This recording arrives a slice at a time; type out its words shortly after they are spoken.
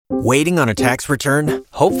Waiting on a tax return?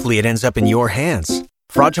 Hopefully it ends up in your hands.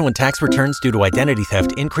 Fraudulent tax returns due to identity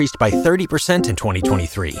theft increased by 30% in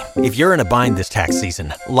 2023. If you're in a bind this tax season,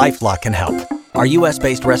 LifeLock can help. Our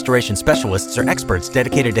U.S.-based restoration specialists are experts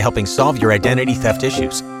dedicated to helping solve your identity theft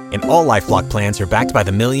issues. And all LifeLock plans are backed by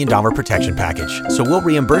the $1 Million Protection Package. So we'll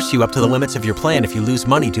reimburse you up to the limits of your plan if you lose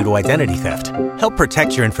money due to identity theft. Help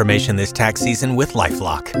protect your information this tax season with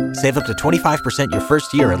LifeLock. Save up to 25% your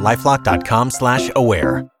first year at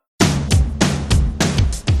LifeLock.com/aware.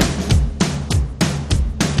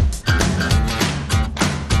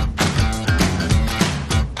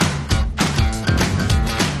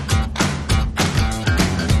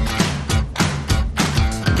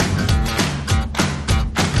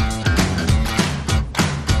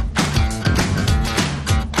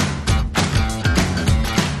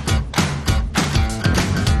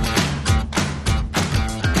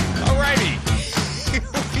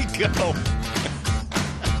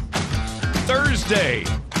 Thursday,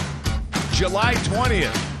 July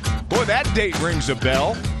 20th. Boy, that date rings a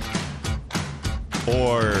bell.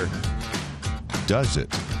 Or does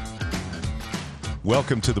it?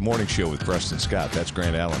 Welcome to the morning show with Preston Scott. That's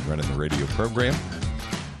Grant Allen running the radio program.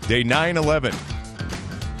 Day 9/11.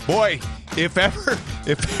 Boy, if ever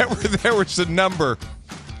there was a number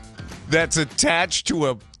that's attached to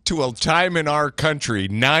a time in our country,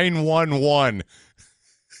 911.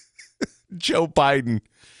 Joe Biden.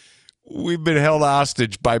 We've been held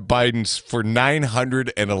hostage by Biden's for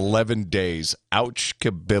 911 days. Ouch,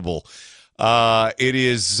 kabibble. It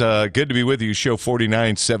is good to be with you, show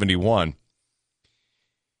 4971.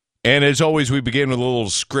 And as always, we begin with a little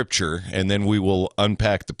scripture, and then we will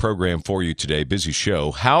unpack the program for you today. Busy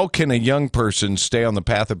show. How can a young person stay on the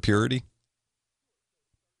path of purity?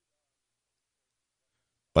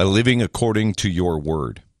 By living according to your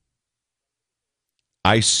word.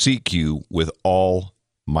 I seek you with all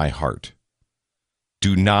my heart.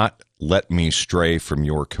 Do not let me stray from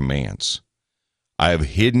your commands. I have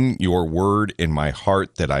hidden your word in my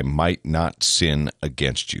heart that I might not sin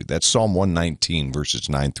against you. That's Psalm 119, verses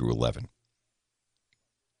 9 through 11.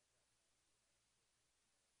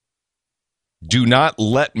 Do not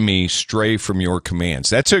let me stray from your commands.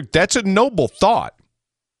 That's a noble thought.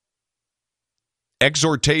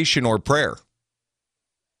 Exhortation or prayer.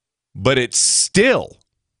 But it's still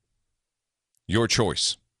your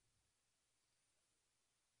choice.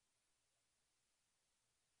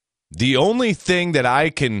 The only thing that I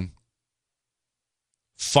can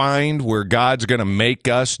find where God's going to make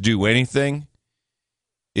us do anything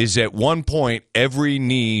is at one point every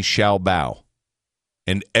knee shall bow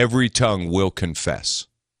and every tongue will confess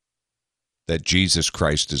that Jesus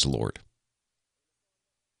Christ is Lord.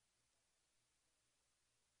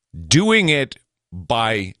 Doing it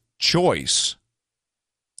by choice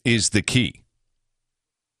is the key.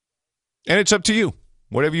 And it's up to you,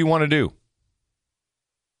 whatever you want to do.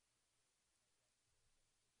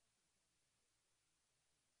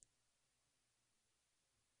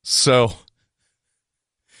 So,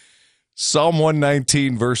 Psalm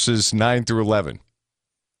 119, verses 9 through 11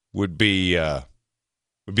 would be a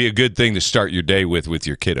good thing to start your day with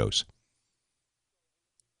your kiddos.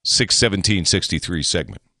 617-63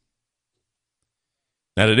 segment.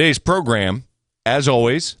 Now, today's program, as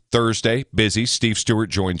always, Thursday, busy. Steve Stewart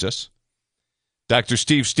joins us. Dr.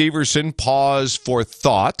 Steve Steverson, pause for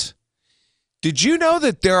thought. Did you know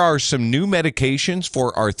that there are some new medications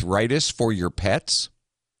for arthritis for your pets?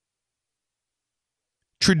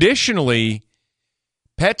 Traditionally,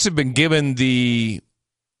 pets have been given the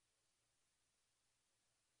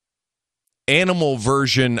animal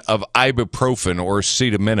version of ibuprofen or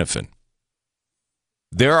acetaminophen.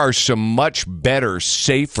 There are some much better,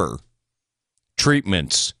 safer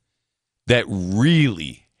treatments that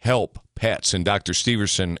really help pets, and Dr.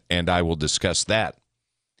 Steverson and I will discuss that.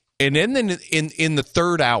 And then in the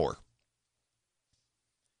third hour,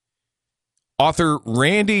 author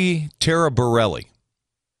Randy Taraborelli,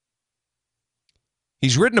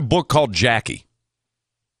 he's written a book called Jackie.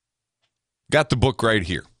 Got the book right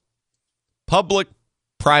here. Public,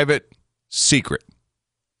 Private, Secret.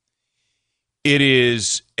 It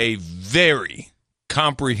is a very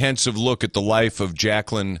comprehensive look at the life of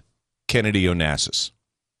Jacqueline Kennedy Onassis.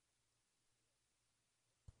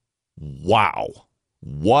 Wow.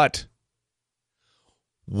 What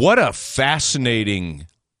a fascinating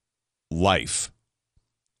life.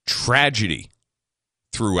 Tragedy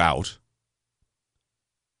throughout.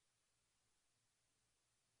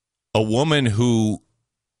 A woman who,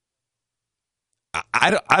 I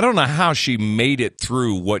don't know how she made it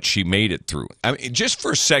through what she made it through. I mean, just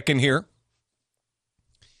for a second here,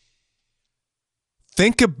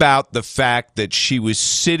 Think about the fact that she was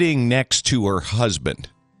sitting next to her husband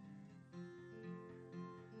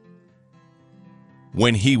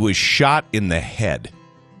when he was shot in the head.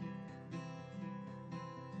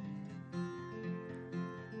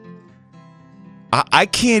 I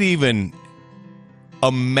can't even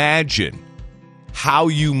imagine how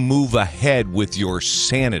you move ahead with your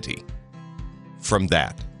sanity from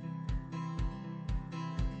that.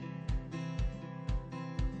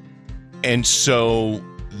 And so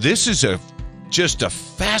this is just a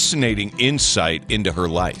fascinating insight into her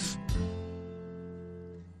life.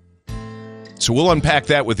 So we'll unpack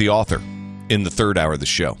that with the author in the third hour of the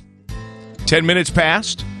show. 10 minutes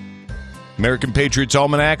past. American Patriots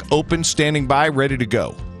Almanac, open, standing by, ready to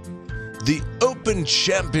go. The Open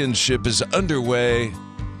Championship is underway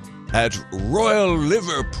at Royal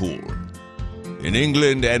Liverpool in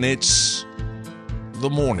England, and it's the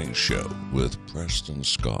morning show with Preston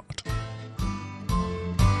Scott.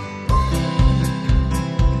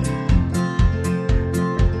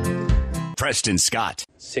 Preston Scott.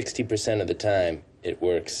 60% of the time, it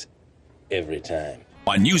works every time.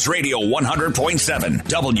 On News Radio 100.7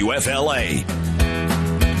 WFLA.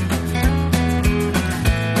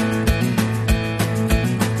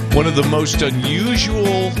 One of the most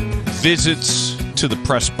unusual visits to the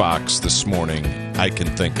press box this morning I can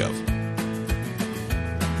think of.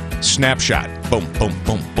 Snapshot. Boom, boom,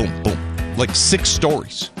 boom, boom, boom. Like 6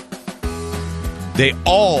 stories. They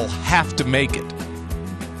all have to make it.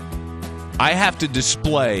 I have to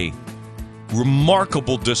display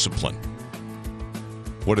remarkable discipline.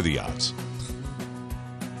 What are the odds?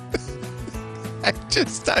 I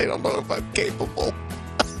don't know if I'm capable.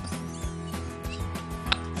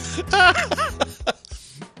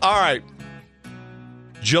 All right.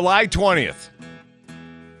 July 20th.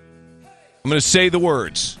 I'm going to say the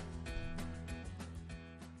words.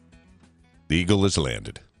 The eagle has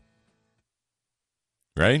landed.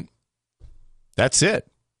 Right? That's it.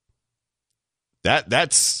 That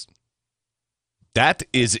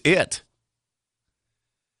is it.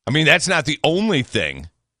 I mean, that's not the only thing.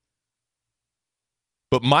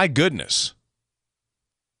 But my goodness.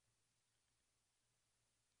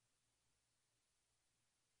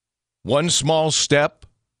 One small step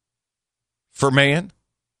for man.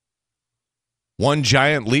 One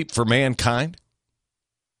giant leap for mankind.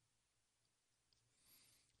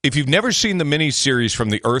 If you've never seen the miniseries From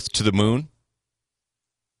the Earth to the Moon,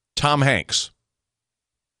 Tom Hanks.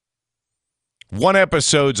 One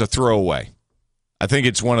episode's a throwaway. I think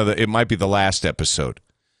it's it might be the last episode.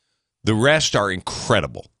 The rest are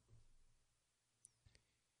incredible.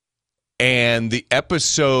 And the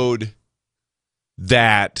episode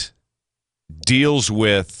that deals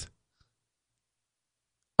with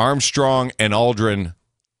Armstrong and Aldrin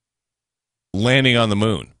landing on the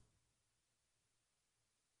moon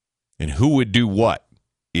and who would do what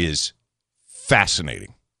is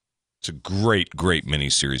fascinating. It's a great, great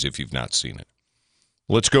miniseries if you've not seen it.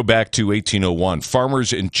 Let's go back to 1801.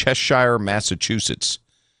 Farmers in Cheshire, Massachusetts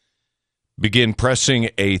begin pressing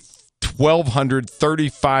a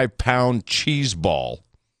 1,235-pound cheese ball,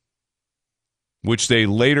 which they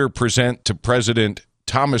later present to President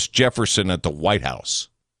Thomas Jefferson at the White House.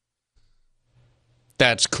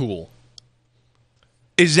 That's cool.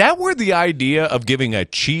 Is that where the idea of giving a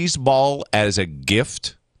cheese ball as a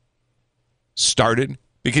gift started?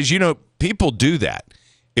 Because, people do that.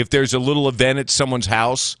 If there's a little event at someone's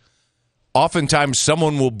house, oftentimes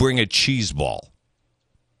someone will bring a cheese ball.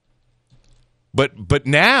 But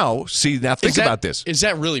now, think about this. Is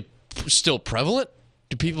that really still prevalent?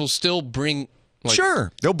 Do people still bring... Sure.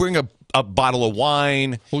 They'll bring a bottle of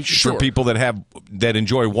wine for people that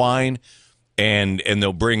enjoy wine, and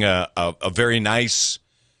they'll bring a very nice,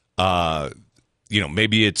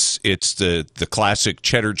 maybe it's the classic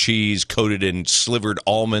cheddar cheese coated in slivered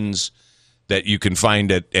almonds that you can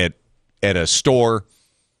find at a store.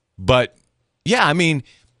 But yeah,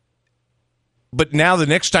 but now the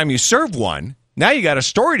next time you serve one, now you got a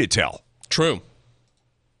story to tell. True.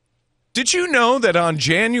 Did you know that on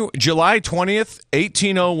July 20th,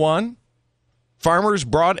 1801, farmers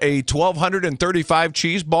brought a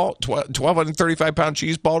 1,235-pound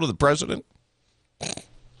cheese ball to the president?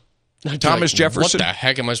 Thomas Jefferson. What the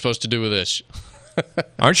heck am I supposed to do with this?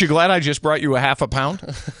 Aren't you glad I just brought you a half a pound?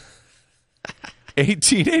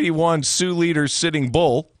 1881, Sioux leader Sitting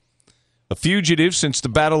Bull, a fugitive since the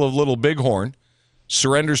Battle of Little Bighorn,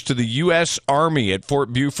 surrenders to the U.S. Army at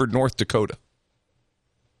Fort Buford, North Dakota.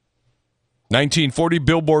 1940,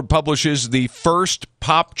 Billboard publishes the first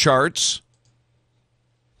pop charts.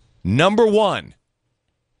 Number 1,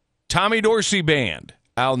 Tommy Dorsey Band,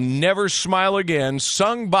 I'll Never Smile Again,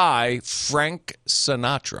 sung by Frank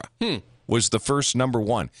Sinatra, was the first number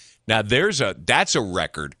one. Now, that's a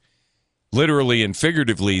record, literally and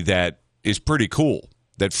figuratively, that is pretty cool.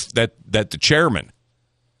 That the chairman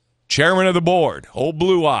of the board, old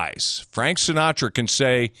Blue Eyes, Frank Sinatra could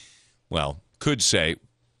say,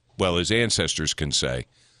 his ancestors can say,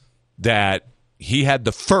 that he had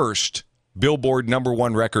the first Billboard number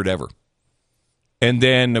one record ever. And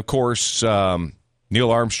then, of course, Neil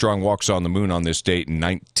Armstrong walks on the moon on this date in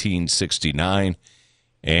 1969.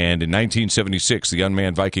 And in 1976, the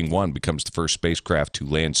unmanned Viking 1 becomes the first spacecraft to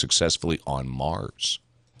land successfully on Mars.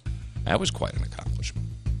 That was quite an accomplishment.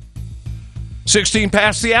 16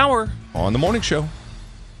 past the hour on the morning show.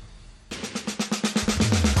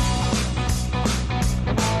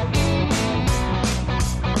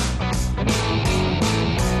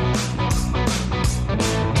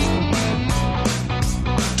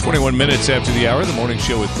 Minutes after the hour, the morning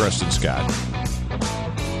show with Preston Scott.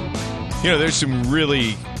 You know, there's some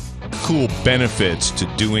really cool benefits to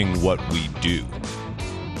doing what we do.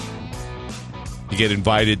 You get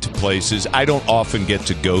invited to places. I don't often get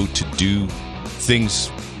to go to do things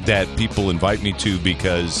that people invite me to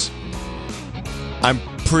because I'm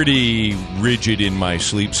pretty rigid in my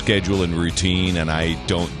sleep schedule and routine, and I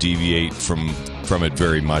don't deviate from it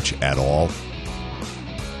very much at all.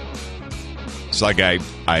 It's like I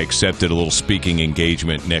accepted a little speaking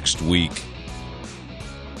engagement next week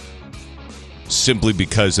simply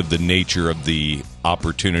because of the nature of the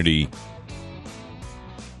opportunity.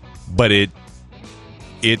 But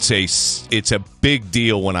it's a big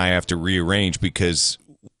deal when I have to rearrange, because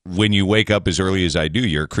when you wake up as early as I do,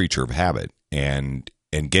 you're a creature of habit, and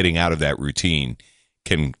getting out of that routine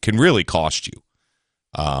can really cost you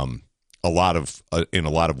in a lot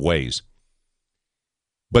of ways.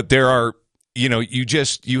 But there are,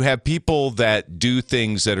 you have people that do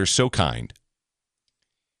things that are so kind.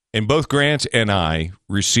 And both Grant and I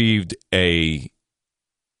received an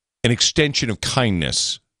extension of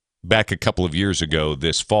kindness back a couple of years ago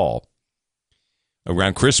this fall.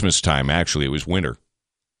 Around Christmas time, actually, it was winter.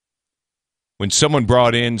 When someone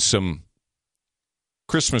brought in some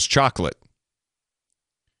Christmas chocolate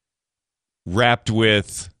wrapped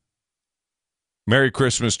with Merry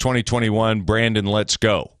Christmas 2021, Brandon, let's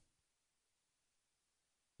go.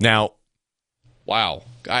 Now, wow,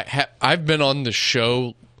 I've been on the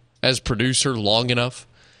show as producer long enough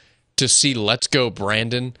to see Let's Go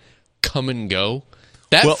Brandon come and go.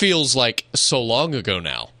 That feels like so long ago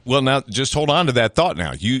now. Well, now, just hold on to that thought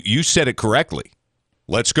now. You said it correctly.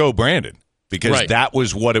 Let's go Brandon, because that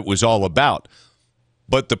was what it was all about.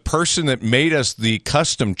 But the person that made us the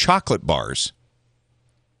custom chocolate bars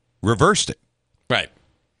reversed it. Right.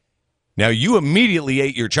 Now, you immediately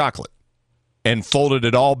ate your chocolate and folded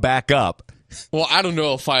it all back up. Well, I don't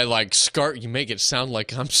know if I you make it sound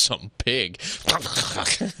like I'm some pig.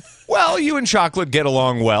 Well, you and chocolate get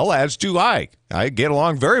along well, as do I. I get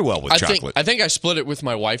along very well with chocolate. I think I split it with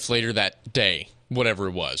my wife later that day, whatever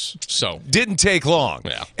it was. So didn't take long.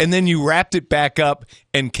 Yeah. And then you wrapped it back up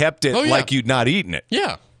and kept it like you'd not eaten it.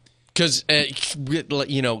 Yeah. Because,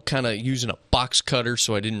 kind of using a box cutter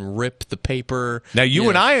so I didn't rip the paper. Now, you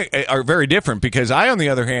and I are very different, because I, on the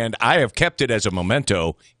other hand, I have kept it as a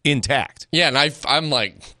memento intact. Yeah, and I'm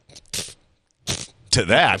like... To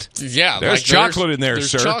that. Yeah. There's chocolate in there, there's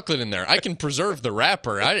sir. There's chocolate in there. I can preserve the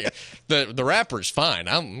wrapper. The wrapper's fine.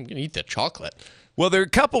 I'm going to eat the chocolate. Well, there are a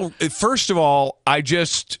couple... First of all,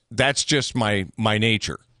 that's just my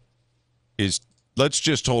nature, is let's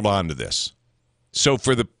just hold on to this. So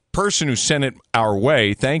for the person who sent it our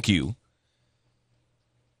way, thank you.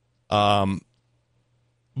 But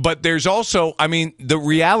there's also, the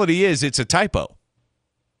reality is it's a typo.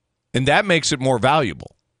 And that makes it more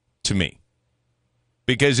valuable to me.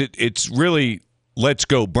 Because it's really Let's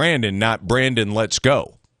Go Brandon, not Brandon Let's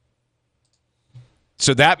Go.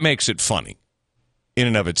 So that makes it funny in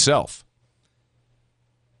and of itself.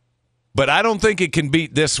 But I don't think it can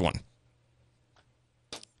beat this one.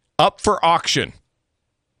 Up for auction.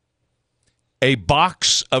 A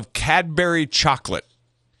box of Cadbury chocolate.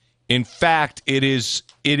 In fact, it is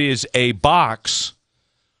a box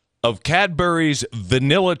of Cadbury's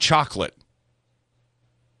vanilla chocolate.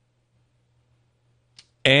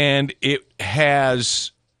 And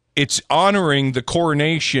it's honoring the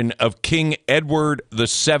coronation of King Edward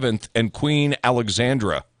VII and Queen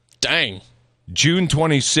Alexandra. Dang. June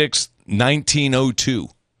 26th, 1902.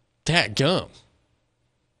 Dadgum.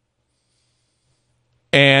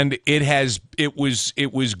 And it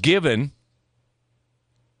was given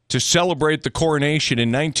to celebrate the coronation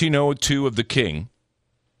in 1902 of the king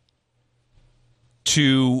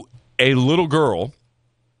to a little girl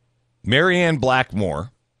Marianne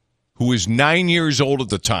Blackmore, who was 9 years old at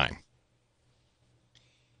the time,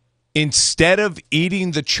 instead of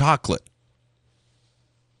eating the chocolate,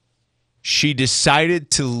 she decided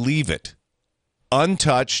to leave it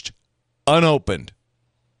untouched, unopened,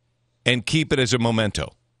 and keep it as a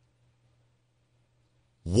memento.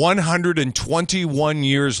 121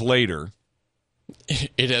 years later,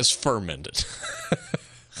 it has fermented.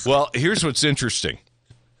 Well, here's what's interesting.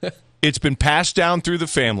 It's been passed down through the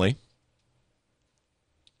family.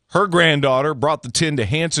 Her granddaughter brought the tin to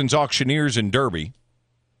Hanson's Auctioneers in Derby.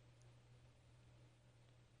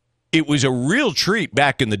 It was a real treat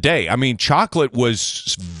back in the day. I mean, chocolate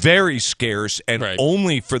was very scarce and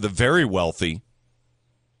only for the very wealthy.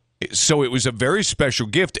 So it was a very special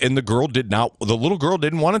gift, and the little girl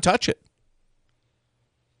didn't want to touch it.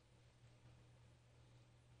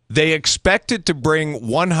 They expected to bring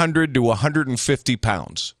 100 to 150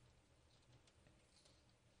 pounds,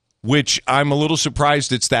 which I'm a little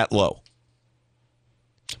surprised it's that low.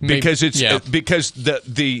 Because because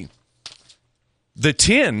the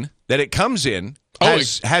tin that it comes in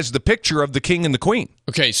has the picture of the king and the queen.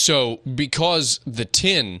 Okay, so because the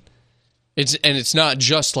tin, it's not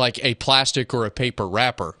just like a plastic or a paper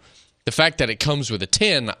wrapper. The fact that it comes with a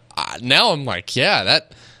tin, now I'm like,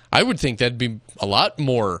 I would think that'd be a lot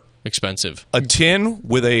more expensive. A tin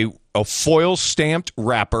with a foil stamped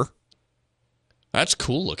wrapper. That's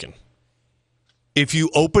cool looking. If you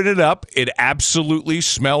open it up, it absolutely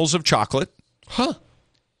smells of chocolate. Huh.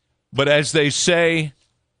 But as they say,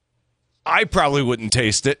 I probably wouldn't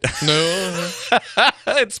taste it. No.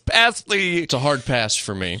 It's a hard pass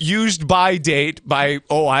for me. Used by date by,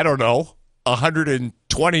 I don't know,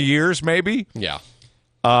 120 years maybe? Yeah.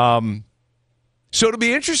 So it'll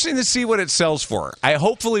be interesting to see what it sells for. I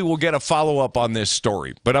hopefully will get a follow-up on this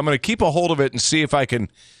story, but I'm going to keep a hold of it and see if I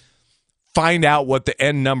can find out what the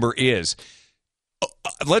end number is.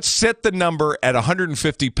 Let's set the number at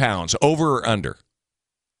 150 pounds, over or under.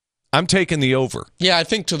 I'm taking the over. Yeah, I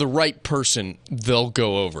think to the right person, they'll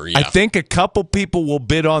go over. Yeah. I think a couple people will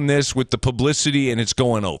bid on this with the publicity, and it's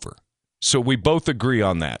going over. So we both agree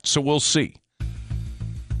on that. So we'll see.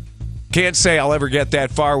 Can't say I'll ever get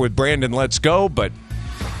that far with Brandon Let's Go, but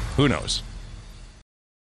who knows?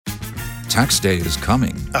 Tax day is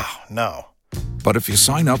coming. Oh, no. But if you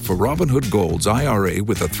sign up for Robinhood Gold's IRA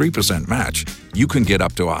with a 3% match, you can get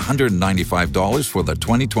up to $195 for the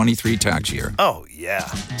 2023 tax year. Oh, yeah.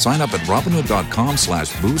 Sign up at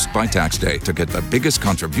Robinhood.com/boost by tax day to get the biggest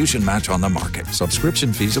contribution match on the market.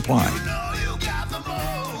 Subscription fees apply.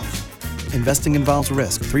 Investing involves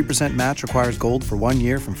risk. 3% match requires gold for 1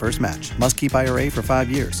 year from first match. Must keep IRA for 5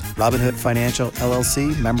 years. Robinhood Financial,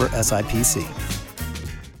 LLC, member SIPC.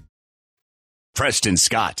 Preston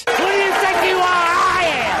Scott. Who do you think you are? I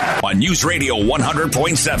am. On News Radio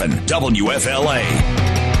 100.7 WFLA.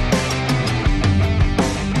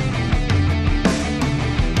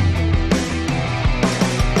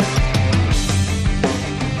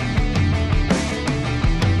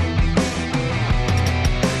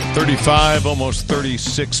 Almost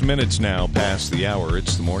 36 minutes now past the hour.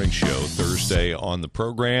 It's the morning show, Thursday on the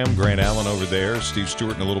program. Grant Allen over there, Steve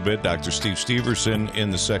Stewart in a little bit, Dr. Steve Steverson in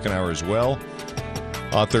the second hour as well.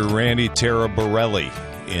 Author Randy Taraborelli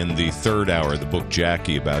in the third hour, the book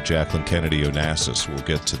Jackie about Jacqueline Kennedy Onassis. We'll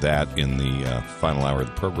get to that in the final hour of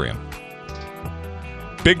the program.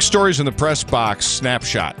 Big stories in the press box,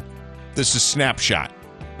 Snapshot. This is Snapshot.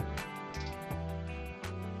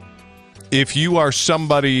 If you are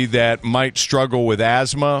somebody that might struggle with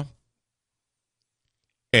asthma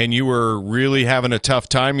and you were really having a tough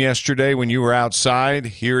time yesterday when you were outside,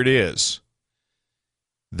 here it is.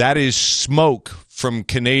 That is smoke from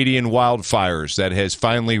Canadian wildfires that has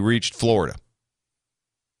finally reached Florida.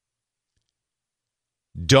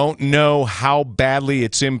 Don't know how badly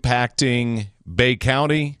it's impacting Bay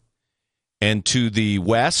County and to the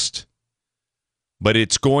west, but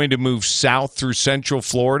it's going to move south through central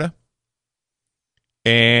Florida.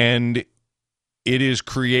 And it is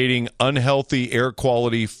creating unhealthy air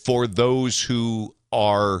quality for those who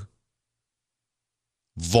are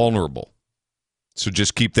vulnerable. So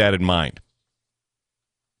just keep that in mind.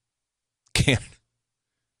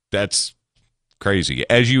 That's crazy.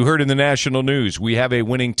 As you heard in the national news, we have a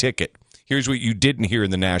winning ticket. Here's what you didn't hear in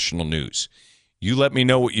the national news. You let me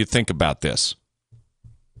know what you think about this.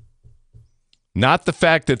 Not the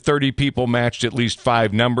fact that 30 people matched at least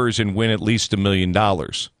 5 numbers and win at least $1 million,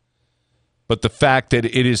 but the fact that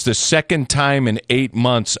it is the second time in 8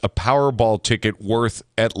 months a Powerball ticket worth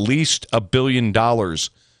at least $1 billion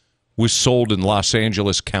was sold in Los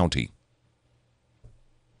Angeles County.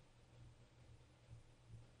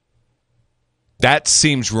 That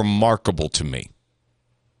seems remarkable to me.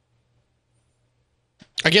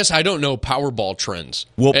 I guess I don't know Powerball trends.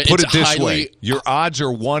 Well, put it this way. Your odds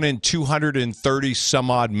are 1 in 230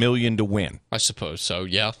 some odd million to win. I suppose so,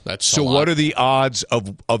 yeah. That's so what are the odds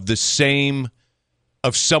of the same,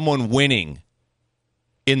 of someone winning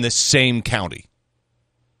in the same county?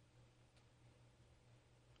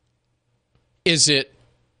 Is it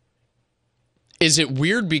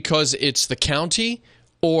weird because it's the county,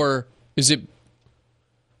 or is it,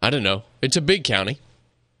 I don't know, it's a big county.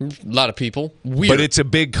 A lot of people. Weird. But it's a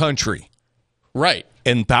big country. Right.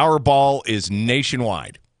 And Powerball is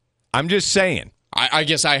nationwide. I'm just saying. I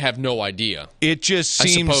guess I have no idea. It just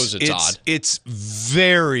seems... I suppose it's odd. It's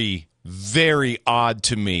very, very odd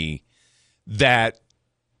to me that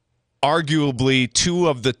arguably 2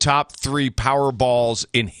 of the top 3 Powerballs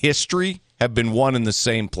in history have been won in the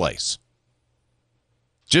same place.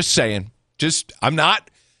 Just saying. I'm not...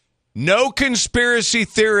 No conspiracy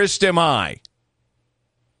theorist am I.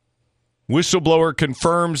 Whistleblower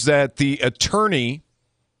confirms that the attorney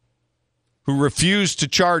who refused to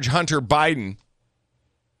charge Hunter Biden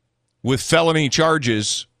with felony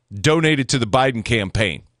charges donated to the Biden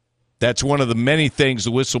campaign. That's one of the many things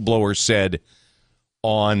the whistleblower said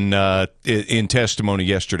on in testimony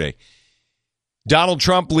yesterday. Donald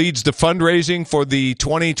Trump leads the fundraising for the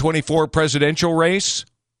 2024 presidential race.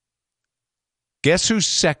 Guess who's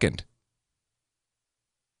second?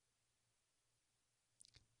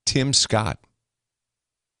 Tim Scott.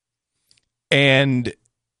 And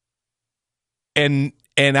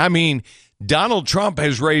I mean, Donald Trump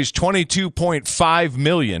has raised $22.5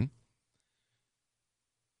 million.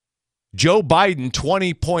 Joe Biden,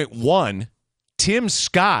 $20.1. Tim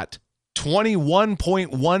Scott,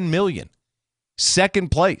 $21.1 million.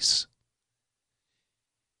 Second place.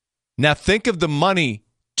 Now think of the money,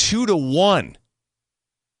 2-1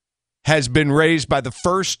 has been raised by the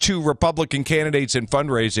first 2 Republican candidates in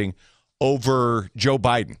fundraising over Joe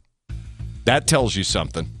Biden. That tells you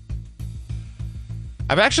something.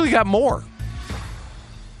 I've actually got more.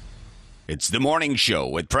 It's the morning show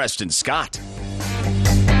with Preston Scott.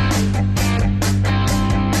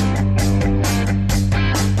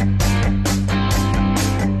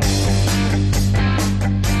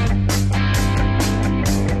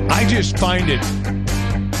 I just find it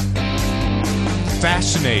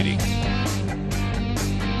fascinating.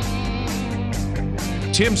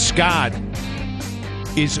 Tim Scott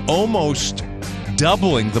is almost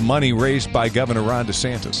doubling the money raised by Governor Ron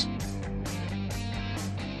DeSantis.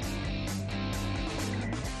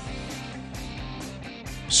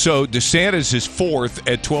 So DeSantis is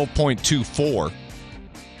 4th at 12.24.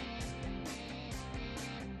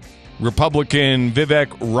 Republican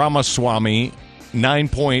Vivek Ramaswamy,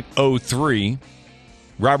 9.03.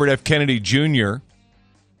 Robert F. Kennedy Jr.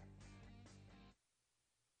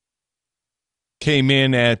 came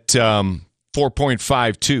in at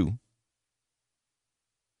 4.52.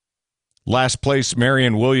 Last place,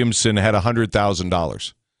 Marianne Williamson had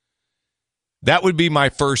 $100,000. That would be my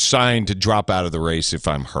first sign to drop out of the race if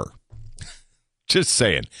I'm her. Just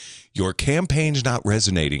saying. Your campaign's not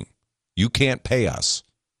resonating. You can't pay us.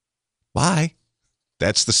 Bye.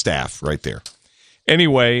 That's the staff right there.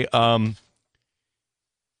 Anyway,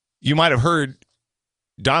 you might have heard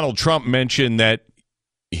Donald Trump mention that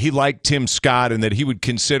he liked Tim Scott and that he would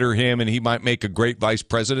consider him and he might make a great vice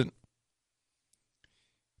president.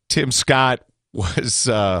 Tim Scott was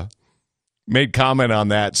made comment on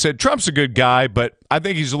that, said Trump's a good guy, but I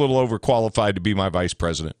think he's a little overqualified to be my vice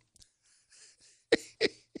president.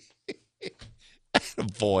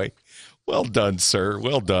 Boy, well done, sir.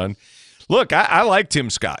 Well done. Look, I like Tim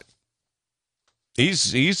Scott.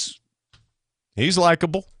 He's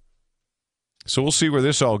likable. So we'll see where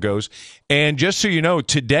this all goes. And just so you know,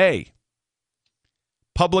 today,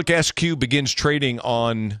 Public SQ begins trading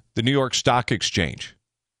on the New York Stock Exchange.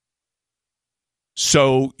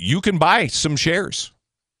 So you can buy some shares.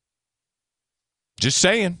 Just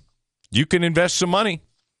saying. You can invest some money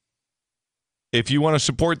if you want to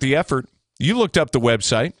support the effort. You looked up the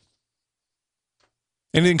website.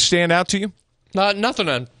 Anything stand out to you? Nothing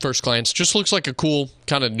on first glance. Just looks like a cool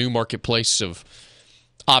kind of new marketplace of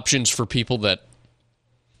options for people that,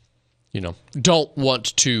 don't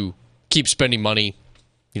want to keep spending money,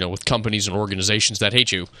 with companies and organizations that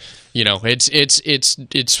hate you.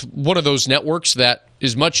 It's one of those networks that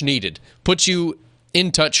is much needed. Puts you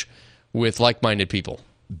in touch with like-minded people.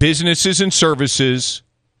 Businesses and services.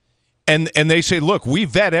 And they say, look, we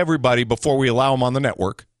vet everybody before we allow them on the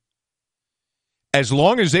network. As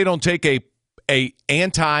long as they don't take a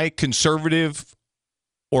anti-conservative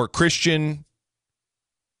or Christian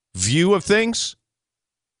view of things,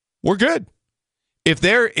 we're good. If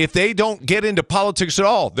they don't get into politics at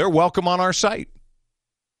all, they're welcome on our site.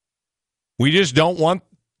 We just don't want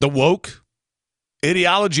the woke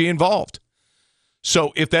ideology involved.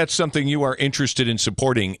 So if that's something you are interested in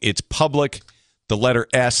supporting, it's public, the letter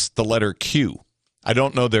S, the letter Q. I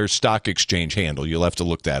don't know their stock exchange handle. You'll have to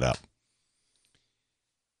look that up.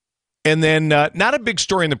 And then, not a big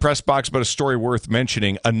story in the press box, but a story worth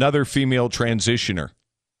mentioning, another female transitioner.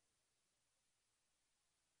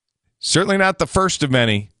 Certainly not the first of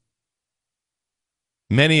many.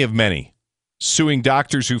 Many of many. Suing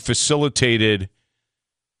doctors who facilitated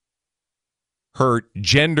her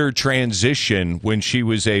gender transition when she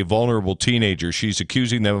was a vulnerable teenager. She's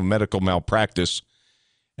accusing them of medical malpractice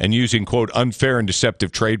and using, quote, unfair and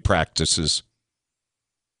deceptive trade practices.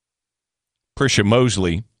 Prisha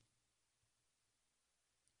Mosley,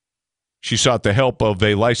 she sought the help of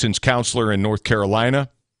a licensed counselor in North Carolina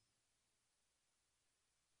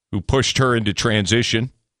who pushed her into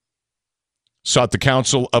transition, sought the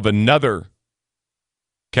counsel of another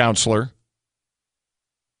counselor,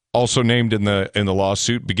 also named in the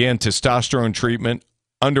lawsuit, began testosterone treatment,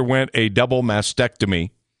 underwent a double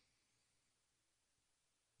mastectomy,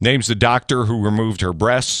 names the doctor who removed her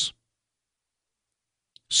breasts,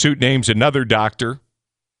 suit names another doctor,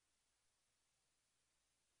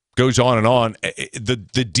 goes on and on.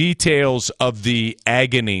 The details of the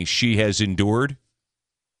agony she has endured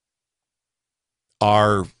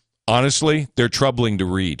are, honestly, they're troubling to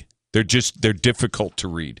read. They're difficult to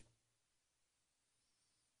read.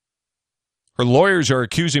 Her lawyers are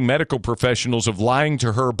accusing medical professionals of lying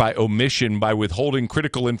to her by omission by withholding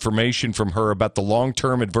critical information from her about the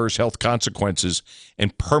long-term adverse health consequences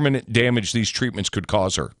and permanent damage these treatments could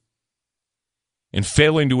cause her, and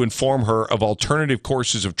failing to inform her of alternative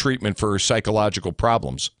courses of treatment for her psychological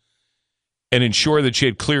problems and ensure that she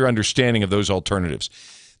had clear understanding of those alternatives.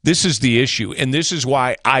 This is the issue, and this is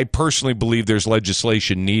why I personally believe there's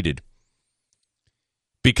legislation needed.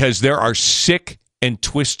 Because there are sick and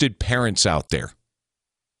twisted parents out there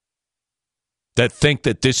that think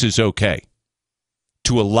that this is okay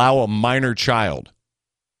to allow a minor child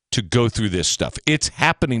to go through this stuff. It's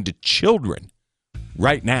happening to children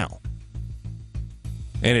right now,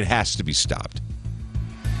 and it has to be stopped.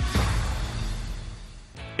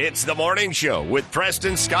 It's the morning show with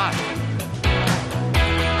Preston Scott.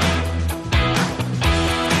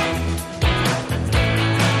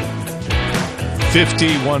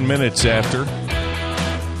 51 minutes after.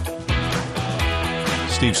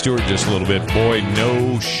 Steve Stewart just a little bit. Boy,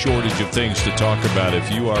 no shortage of things to talk about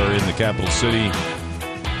if you are in the capital city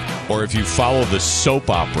or if you follow the soap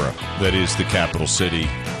opera that is the capital city.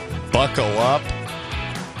 Buckle up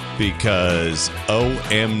because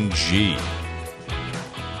OMG.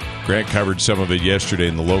 Grant covered some of it yesterday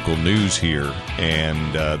in the local news here,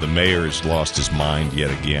 and the mayor has lost his mind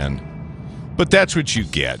yet again. But that's what you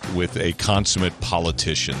get with a consummate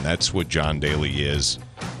politician. That's what John Daly is.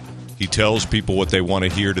 He tells people what they want to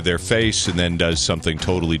hear to their face and then does something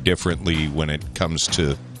totally differently when it comes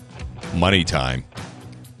to money time.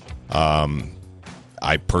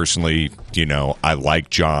 I personally, I like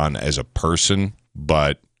John as a person,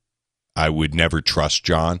 but I would never trust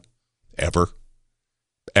John, ever.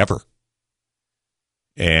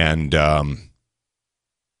 And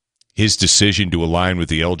his decision to align with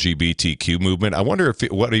the LGBTQ movement, I wonder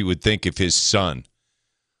what he would think if his son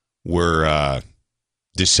were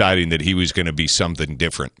deciding that he was going to be something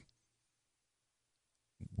different.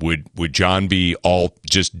 Would John be all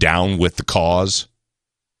just down with the cause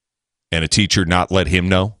and a teacher not let him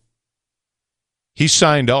know? He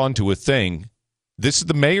signed on to a thing. This is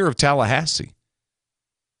the mayor of Tallahassee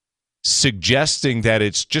suggesting that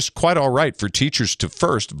it's just quite all right for teachers to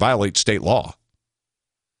first violate state law.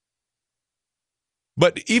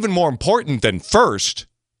 But even more important than first,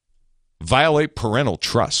 violate parental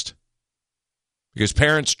trust. Because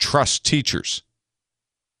parents trust teachers.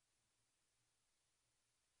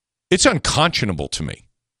 It's unconscionable to me.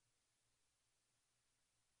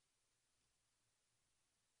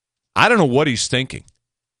 I don't know what he's thinking.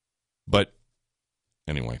 But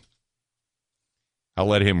anyway, I'll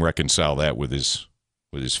let him reconcile that with his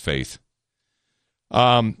faith.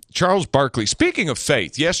 Charles Barkley, speaking of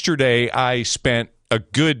faith, yesterday I spent a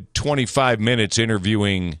good 25 minutes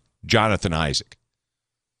interviewing Jonathan Isaac.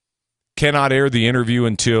 Cannot air the interview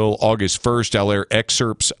until August 1st. I'll air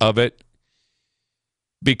excerpts of it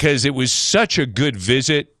because it was such a good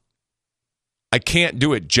visit. I can't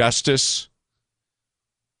do it justice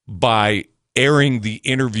by airing the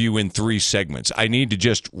interview in 3 segments. I need to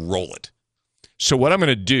just roll it. So what I'm going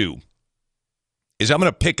to do is I'm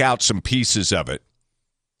going to pick out some pieces of it,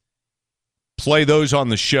 play those on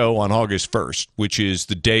the show on August 1st, which is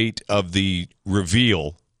the date of the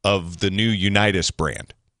reveal of the new Unitas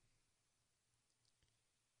brand.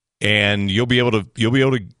 And you'll be able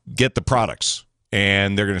to get the products.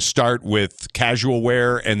 And they're going to start with casual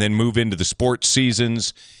wear and then move into the sports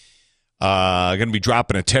seasons. Going to be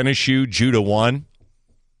dropping a tennis shoe, Judah 1.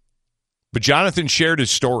 But Jonathan shared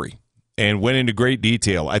his story and went into great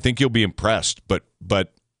detail. I think you'll be impressed. But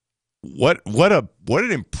what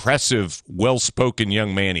an impressive, well-spoken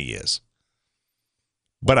young man he is.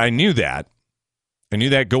 But I knew that. I knew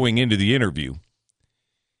that going into the interview.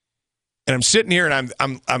 And I'm sitting here and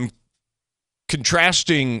I'm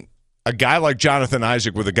contrasting a guy like Jonathan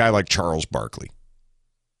Isaac with a guy like Charles Barkley.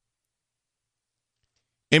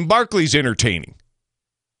 And Barkley's entertaining.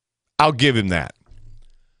 I'll give him that.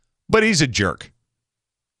 But he's a jerk.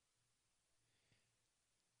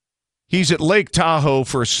 He's at Lake Tahoe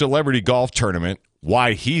for a celebrity golf tournament.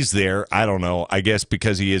 Why he's there, I don't know. I guess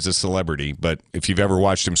because he is a celebrity. But if you've ever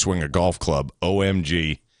watched him swing a golf club,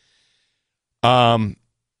 OMG.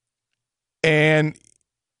 And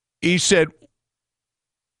he said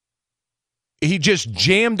he just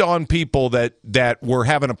jammed on people that were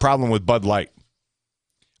having a problem with Bud Light.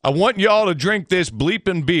 I want y'all to drink this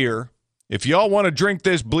bleeping beer. If y'all want to drink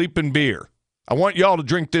this bleeping beer, I want y'all to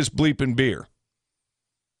drink this bleeping beer.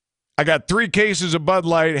 I got 3 cases of Bud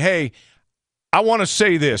Light. Hey, I want to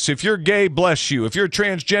say this. If you're gay, bless you. If you're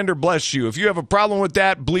transgender, bless you. If you have a problem with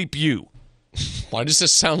that, bleep you. Why does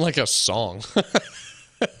this sound like a song?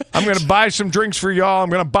 I'm going to buy some drinks for y'all. I'm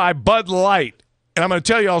going to buy Bud Light. And I'm going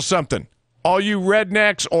to tell y'all something. All you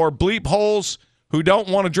rednecks or bleep holes who don't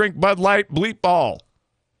want to drink Bud Light, bleep all.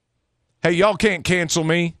 Hey, y'all can't cancel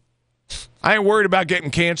me. I ain't worried about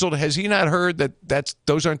getting canceled. Has he not heard that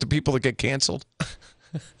those aren't the people that get canceled?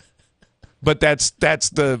 But that's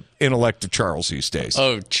the intellect of Charles these days.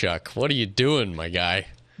 Oh, Chuck, what are you doing, my guy?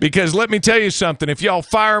 Because let me tell you something. If y'all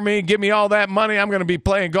fire me, give me all that money, I'm going to be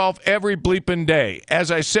playing golf every bleeping day. As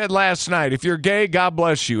I said last night, if you're gay, God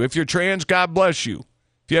bless you. If you're trans, God bless you.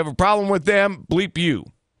 If you have a problem with them, bleep you.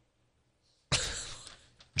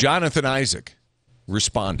 Jonathan Isaac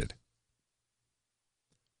responded.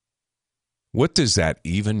 What does that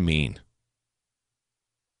even mean?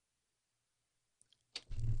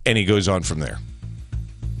 And he goes on from there.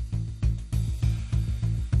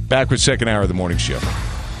 Back with second hour of the morning show.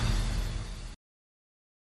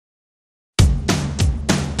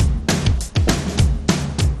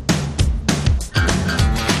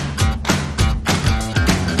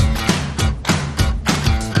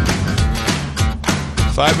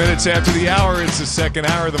 Five minutes after the hour, it's the second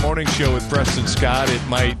hour of the morning show with Preston Scott. It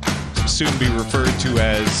might soon be referred to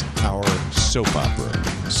as our soap opera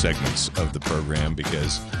segments of the program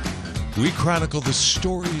because we chronicle the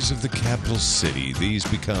stories of the capital city. These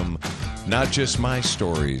become not just my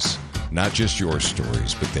stories, not just your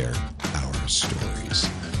stories, but they're our stories.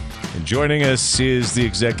 And joining us is the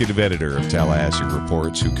executive editor of Tallahassee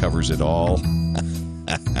Reports, who covers it all.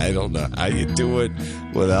 I don't know how you do it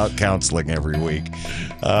without counseling every week.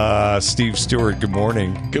 Steve Stewart, good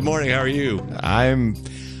morning. Good morning. How are you?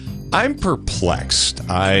 I'm perplexed.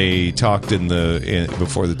 I talked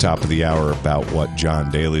before the top of the hour about what John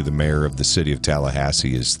Daly, the mayor of the city of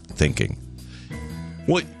Tallahassee, is thinking.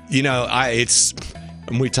 Well,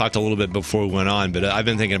 we talked a little bit before we went on, but I've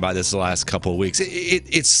been thinking about this the last couple of weeks.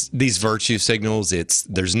 It's these virtue signals.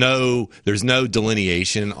 There's no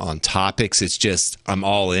delineation on topics. It's just I'm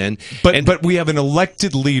all in. But we have an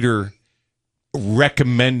elected leader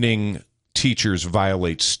recommending teachers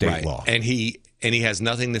violate state law, and he has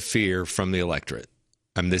nothing to fear from the electorate.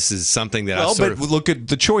 This is something that look at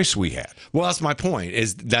the choice we had. Well, that's my point.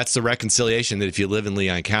 That's the reconciliation that if you live in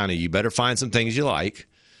Leon County, you better find some things you like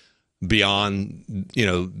beyond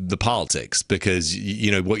the politics, because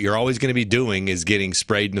what you're always going to be doing is getting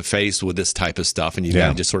sprayed in the face with this type of stuff, and you got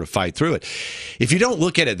to just sort of fight through it. If you don't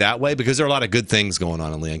look at it that way, because there are a lot of good things going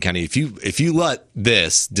on in Leon County, if you let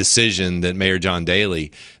this decision that Mayor John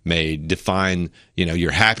Daly made define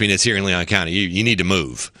your happiness here in Leon County, you need to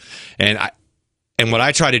move. And what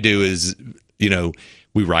I try to do is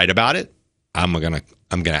we write about it. I'm gonna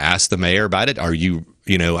ask the mayor about it. Are you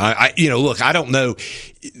look, I don't know.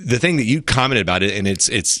 The thing that you commented about it, and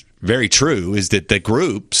it's very true, is that the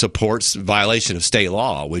group supports violation of state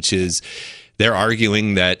law, which is they're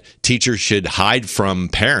arguing that teachers should hide from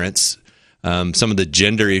parents some of the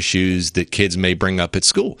gender issues that kids may bring up at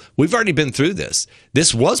school. We've already been through this.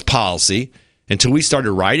 This was policy until we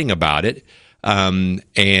started writing about it. And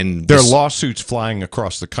there are lawsuits flying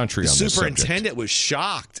across the country on this subject. The superintendent was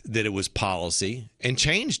shocked that it was policy and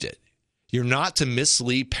changed it. You're not to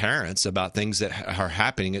mislead parents about things that are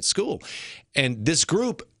happening at school. And this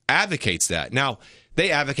group advocates that. Now,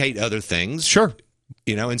 they advocate other things. Sure.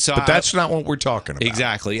 And so but that's not what we're talking about.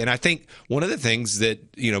 Exactly. And I think one of the things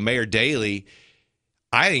that, Mayor Daley,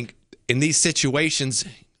 I think in these situations,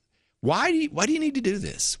 why do you need to do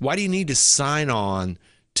this? Why do you need to sign on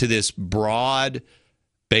to this broad-based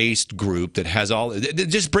group that has it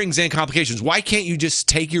just brings in complications? Why can't you just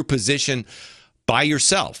take your position by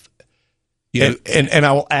yourself? And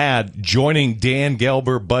I will add, joining Dan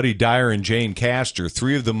Gelber, Buddy Dyer, and Jane Castor,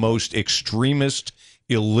 three of the most extremist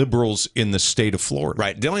illiberals in the state of Florida.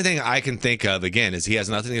 Right. The only thing I can think of, again, is he has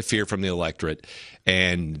nothing to fear from the electorate.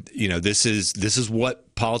 And, this is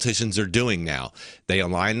what politicians are doing now. They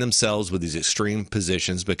align themselves with these extreme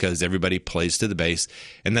positions because everybody plays to the base,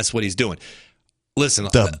 and that's what he's doing. Listen.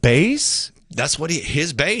 The base? That's what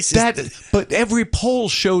his base is. But every poll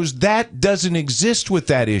shows that doesn't exist with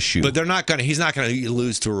that issue. But he's not going to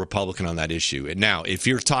lose to a Republican on that issue. And now, if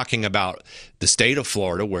you're talking about the state of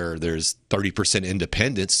Florida where there's 30%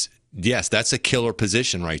 independents, yes, that's a killer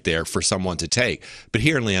position right there for someone to take. But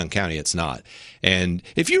here in Leon County, it's not. And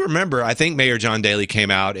if you remember, I think Mayor John Daley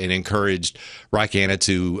came out and encouraged Rockana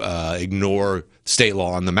to ignore state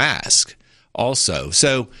law on the mask also.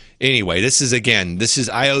 So anyway,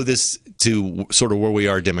 I owe this to sort of where we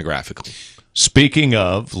are demographically. Speaking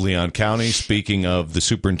of Leon County, speaking of the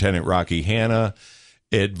superintendent, Rocky Hanna,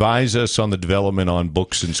 advise us on the development on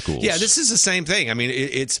books in schools. Yeah, this is the same thing. I mean,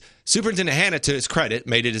 it's Superintendent Hanna, to his credit,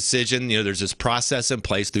 made a decision. There's this process in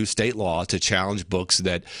place through state law to challenge books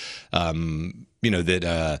that,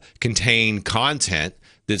 contain content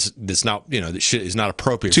that's not, that is not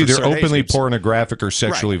appropriate. It's either openly pornographic or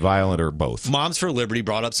sexually violent or both. Moms for Liberty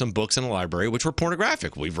brought up some books in the library which were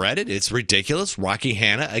pornographic. We've read it. It's ridiculous. Rocky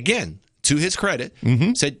Hanna, again, to his credit,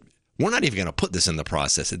 said, we're not even going to put this in the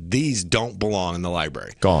process. These don't belong in the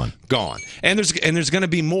library. Gone. And there's going to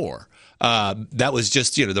be more. That was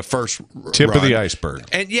just, the first tip run of the iceberg.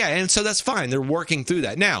 And so that's fine. They're working through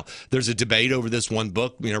that. Now, there's a debate over this one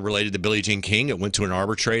book, related to Billie Jean King. It went to an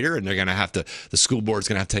arbitrator, and they're going to have to, the school board's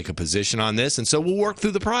going to have to take a position on this. And so we'll work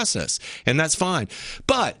through the process, and that's fine.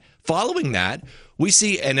 But following that, we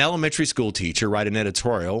see an elementary school teacher write an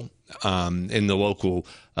editorial in the local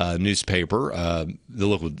newspaper, the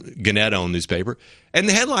local Gannett-owned newspaper. And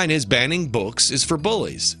the headline is, "Banning Books is for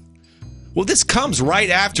Bullies." Well, this comes right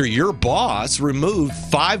after your boss removed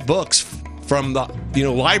 5 books from the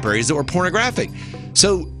libraries that were pornographic.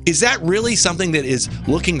 So is that really something that is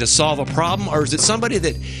looking to solve a problem, or is it somebody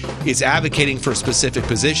that is advocating for a specific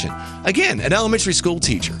position? Again, an elementary school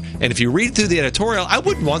teacher. And if you read through the editorial, I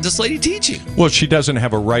wouldn't want this lady teaching. Well, she doesn't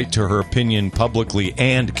have a right to her opinion publicly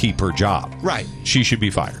and keep her job. Right. She should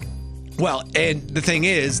be fired. Well, and the thing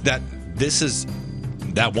is that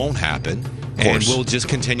that won't happen. And we'll just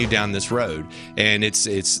continue down this road. And it's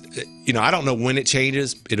I don't know when it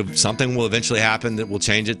changes. Something will eventually happen that will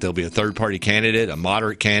change it. There'll be a third-party candidate, a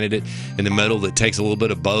moderate candidate in the middle that takes a little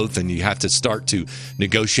bit of both, and you have to start to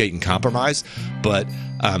negotiate and compromise. But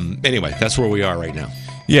anyway, that's where we are right now.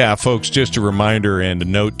 Yeah, folks, just a reminder and a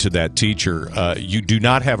note to that teacher. You do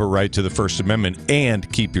not have a right to the First Amendment and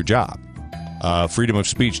keep your job. Freedom of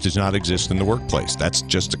speech does not exist in the workplace. That's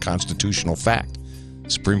just a constitutional fact.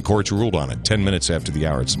 Supreme Court's ruled on it 10 minutes after the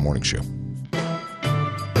hour. It's the morning show.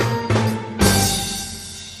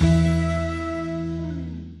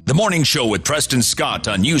 The Morning Show with Preston Scott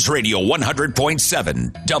on News Radio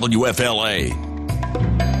 100.7 WFLA.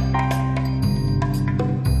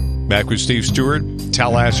 Back with Steve Stewart,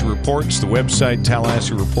 Tallahassee Reports, the website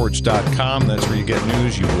TallahasseeReports.com. That's where you get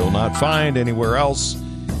news you will not find anywhere else.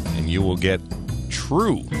 And you will get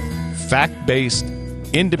true, fact-based,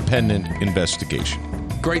 independent investigation.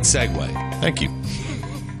 Great segue. Thank you.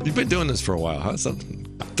 You've been doing this for a while, huh? Something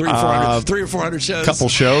 300 or 400 shows? Couple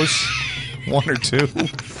shows, 1 or 2.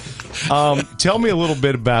 Tell me a little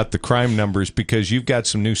bit about the crime numbers, because you've got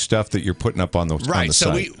some new stuff that you're putting up on the right. On the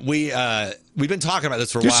so site. we've been talking about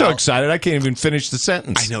this for a You're while. so excited, I can't even finish the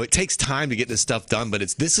sentence. I know it takes time to get this stuff done, but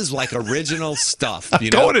this is like original stuff. I'm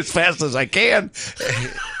going as fast as I can.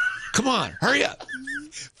 Come on, hurry up.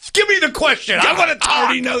 Give me the question. I want to talk. I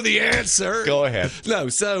already know the answer. Go ahead. No,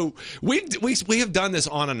 so we have done this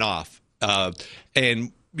on and off,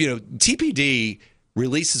 and TPD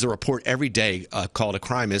releases a report every day called a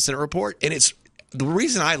crime incident report, and it's the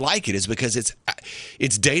reason I like it is because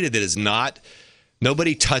it's data that is not,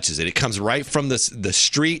 nobody touches it. It comes right from the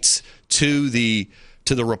streets to the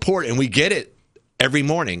report, and we get it every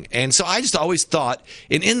morning. And so I just always thought,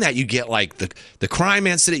 and in that you get like the crime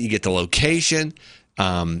incident, you get the location,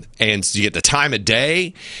 And so you get the time of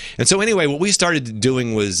day. And so anyway, what we started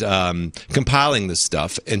doing was compiling this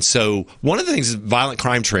stuff. And so one of the things is violent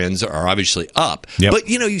crime trends are obviously up. Yep. But,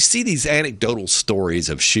 you see these anecdotal stories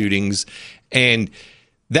of shootings, and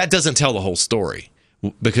that doesn't tell the whole story.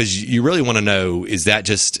 Because you really want to know, is that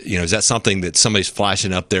just, is that something that somebody's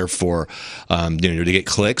flashing up there for, to get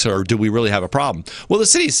clicks, or do we really have a problem? Well, the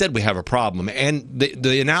city said we have a problem, and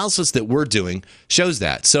the analysis that we're doing shows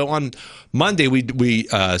that. So on Monday, we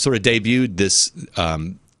sort of debuted this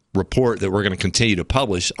report that we're going to continue to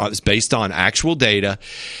publish. It's based on actual data,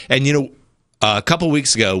 and a couple of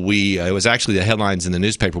weeks ago, it was actually the headlines in the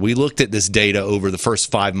newspaper. We looked at this data over the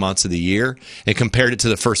first 5 months of the year and compared it to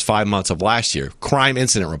the first 5 months of last year, crime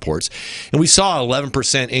incident reports. And we saw an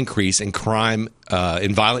 11% increase in crime,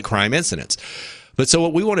 in violent crime incidents. But so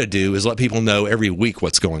what we want to do is let people know every week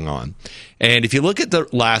what's going on. And if you look at the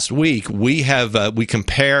last week, we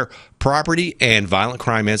compare property and violent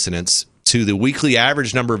crime incidents to the weekly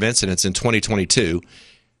average number of incidents in 2022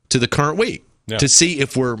 to the current week. Yeah. To see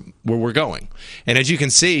if where we're going. And as you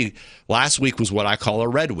can see, last week was what I call a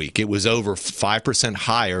red week. It was over 5%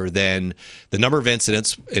 higher than the number of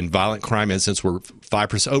incidents in violent crime incidents were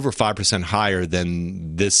over 5% higher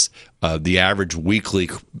than the average weekly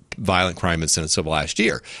violent crime incidents of last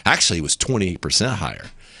year. Actually, it was 28% higher.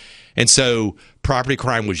 And so property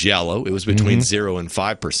crime was yellow. It was between 0 and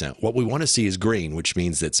 5%. What we want to see is green, which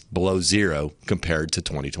means it's below zero compared to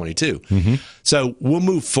 2022. So we'll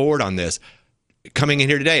move forward on this. Coming in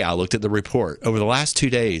here today, I looked at the report. Over the last 2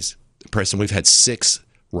 days, Preston, we've had 6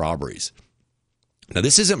 robberies. Now,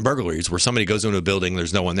 this isn't burglaries where somebody goes into a building,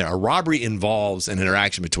 there's no one there. A robbery involves an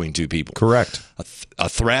interaction between two people. Correct. A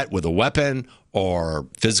threat with a weapon or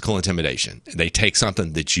physical intimidation. They take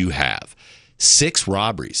something that you have. 6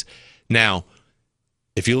 robberies. Now,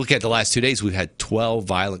 if you look at the last 2 days, we've had 12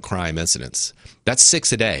 violent crime incidents. That's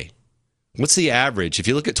 6 a day. What's the average? If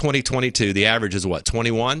you look at 2022, the average is what,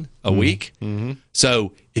 21 a week?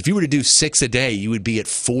 So if you were to do 6 a day, you would be at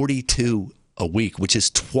 42 a week, which is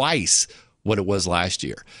twice what it was last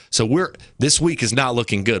year. So this week is not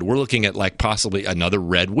looking good. We're looking at like possibly another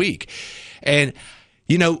red week. And,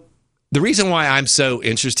 the reason why I'm so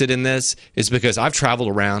interested in this is because I've traveled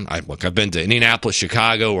around. I've been to Indianapolis,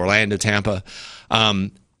 Chicago, Orlando, Tampa. I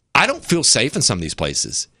don't feel safe in some of these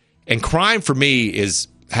places. And crime for me is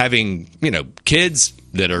having, kids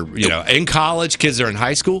that are, in college, kids that are in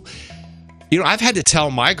high school. I've had to tell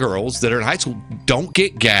my girls that are in high school, don't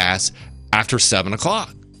get gas after 7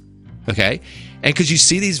 o'clock. Okay? And because you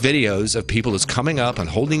see these videos of people that's coming up and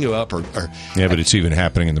holding you up or yeah, but it's even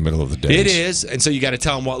happening in the middle of the day. It is. And so you got to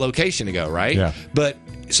tell them what location to go, right? Yeah. But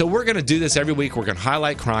so we're going to do this every week. We're going to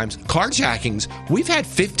highlight crimes. Carjackings. We've had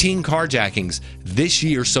 15 carjackings this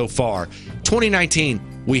year so far.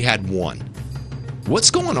 2019, we had 1. What's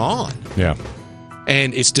going on? Yeah.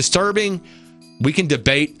 And it's disturbing. We can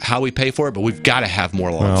debate how we pay for it, but we've got to have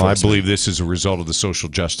more law enforcement. I believe this is a result of the social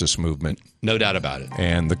justice movement. No doubt about it.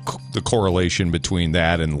 And the correlation between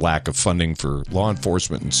that and lack of funding for law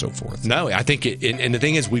enforcement and so forth. No, I think and the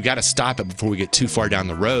thing is, we've got to stop it before we get too far down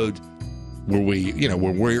the road where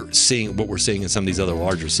we're seeing what we're seeing in some of these other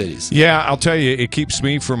larger cities. Yeah, I'll tell you, it keeps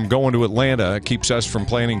me from going to Atlanta. It keeps us from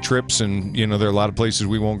planning trips, and there are a lot of places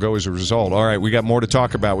we won't go as a result. All right, we got more to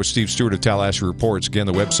talk about with Steve Stewart of Tallahassee Reports. Again,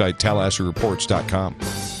 the website, TallahasseeReports.com.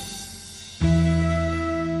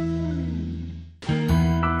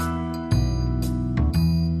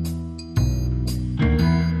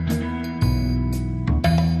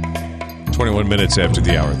 Minutes after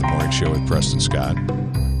the hour of the morning show with Preston Scott.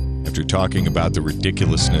 After talking about the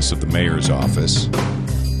ridiculousness of the mayor's office,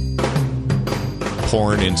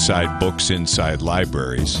 porn inside books inside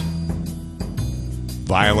libraries,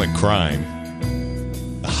 violent crime,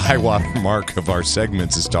 the high water mark of our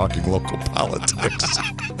segments is talking local politics.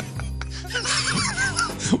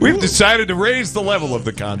 We've decided to raise the level of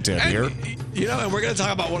the content here. And we're going to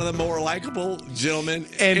talk about one of the more likable gentlemen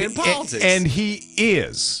in politics. And he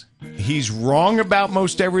is. He's wrong about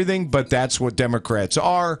most everything, but that's what Democrats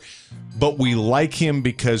are. But we like him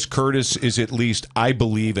because Curtis is, at least, I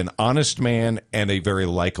believe, an honest man and a very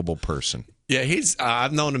likable person. Yeah, he's.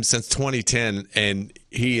 I've known him since 2010, and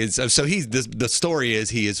he is. So the story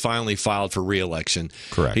is he has finally filed for re-election.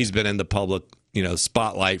 Correct. He's been in the public,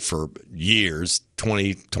 spotlight for years,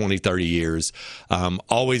 20, 30 years.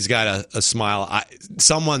 Always got a smile.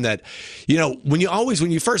 Someone that, when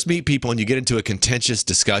you first meet people and you get into a contentious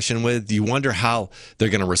discussion with, you wonder how they're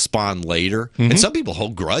going to respond later. Mm-hmm. And some people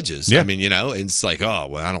hold grudges. Yeah. I mean, it's like, oh,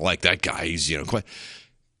 well, I don't like that guy. He's, quite.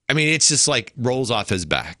 I mean, it's just like rolls off his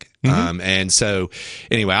back. And so,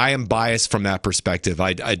 anyway, I am biased from that perspective.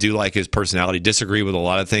 I do like his personality, disagree with a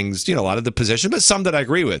lot of things, a lot of the position, but some that I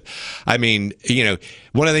agree with. I mean,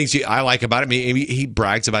 one of the things I like about him, he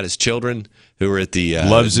brags about his children who are at the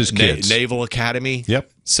loves his kids. Naval Academy.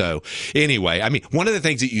 Yep. So, anyway, I mean, one of the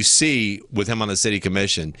things that you see with him on the city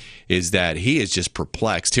commission is that he is just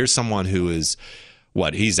perplexed. Here's someone who is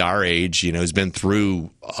he's our age, has been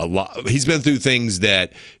through a lot. He's been through things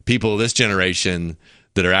that people of this generation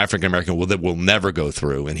that are African American will never go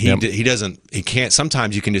through, and he can't.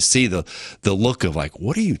 Sometimes you can just see the look of like,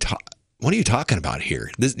 what are you talking about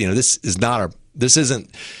here? This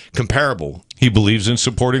isn't comparable. He believes in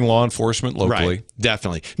supporting law enforcement locally. Right,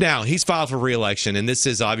 definitely. Now, he's filed for re-election, and this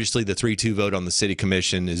is obviously the 3-2 vote on the city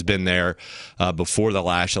commission has been there before the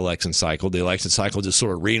last election cycle. The election cycle just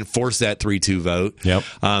sort of reinforced that 3-2 vote.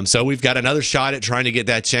 Yep. So we've got another shot at trying to get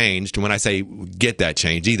that changed. When I say get that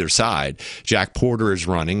changed, either side. Jack Porter is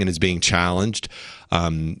running and is being challenged.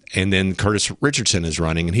 And then Curtis Richardson is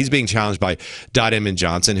running, and he's being challenged by Dot Emmon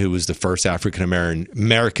Johnson, who was the first African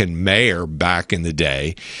American mayor back in the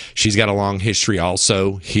day. She's got a long history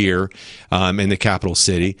also here in the capital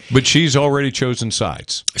city. But she's already chosen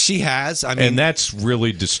sides. She has. I mean, and that's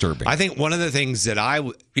really disturbing. I think one of the things that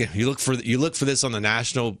you look for this on the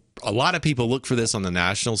national. A lot of people look for this on the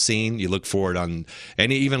national scene. You look for it and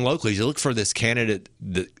even locally. You look for this candidate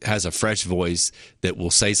that has a fresh voice that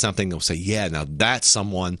will say something. They'll say, "Yeah, now that's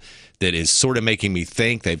someone that is sort of making me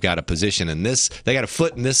think they've got a position in this. They got a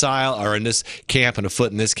foot in this aisle or in this camp and a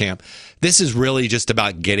foot in this camp." This is really just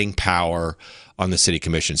about getting power on the city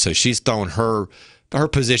commission. So she's thrown her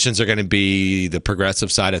positions are going to be the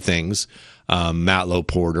progressive side of things. Matlow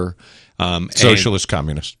Porter, socialist,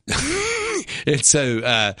 communist. And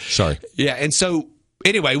so, sorry. Yeah. And so,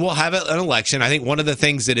 anyway, we'll have an election. I think one of the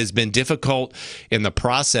things that has been difficult in the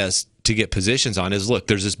process to get positions on is, look,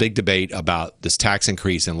 there's this big debate about this tax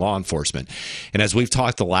increase in law enforcement. And as we've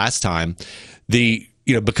talked the last time,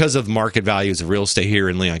 because of market values of real estate here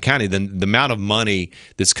in Leon County, then the amount of money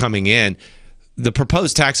that's coming in, the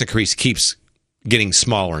proposed tax increase keeps getting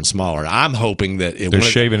smaller and smaller. I'm hoping that they're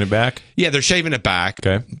shaving it back. Yeah, they're shaving it back.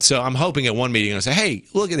 Okay. So I'm hoping at one meeting, I'll say, "Hey,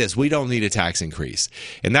 look at this. We don't need a tax increase,"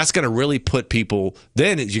 and that's going to really put people.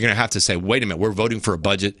 Then you're going to have to say, "Wait a minute. We're voting for a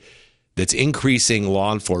budget that's increasing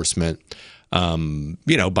law enforcement, by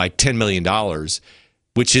 $10 million,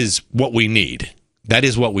 which is what we need." That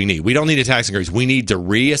is what we need. We don't need a tax increase. We need to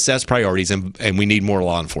reassess priorities, and we need more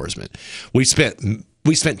law enforcement. We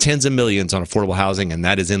spent tens of millions on affordable housing, and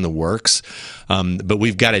that is in the works. But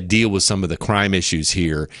we've got to deal with some of the crime issues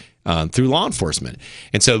here through law enforcement.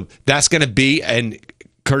 And so that's going to be, and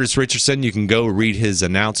Curtis Richardson, you can go read his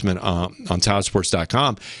announcement on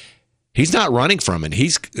TowerSports.com. He's not running from it.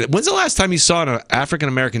 When's the last time you saw an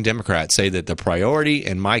African-American Democrat say that the priority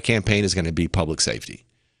in my campaign is going to be public safety?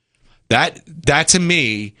 That to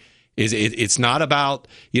me is it's not about,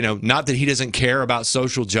 not that he doesn't care about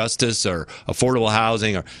social justice or affordable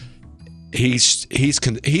housing, or he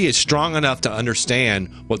is strong enough to understand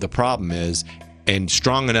what the problem is and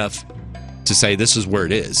strong enough to say this is where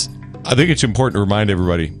it is. I think it's important to remind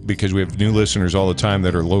everybody, because we have new listeners all the time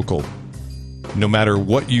that are local. No matter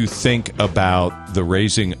what you think about the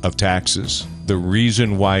raising of taxes, the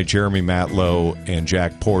reason why Jeremy Matlow and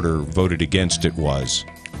Jack Porter voted against it was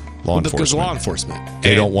law enforcement. Because law enforcement.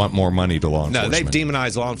 They don't want more money to law enforcement. No, they've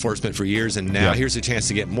demonized law enforcement for years, and now here's a chance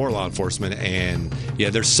to get more law enforcement. And,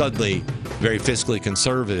 they're suddenly very fiscally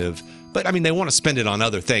conservative. But, they want to spend it on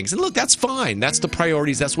other things. And, look, that's fine. That's the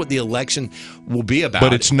priorities. That's what the election will be about.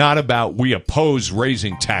 But it's not about we oppose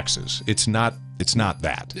raising taxes. It's not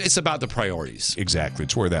that. It's about the priorities. Exactly.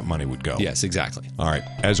 It's where that money would go. Yes, exactly. All right.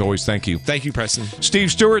 As always, thank you. Thank you, Preston.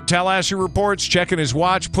 Steve Stewart, Tallahassee reports, checking his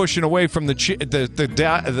watch, pushing away from the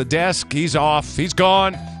desk. He's off. He's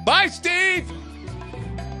gone. Bye, Steve.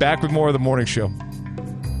 Back with more of the morning show.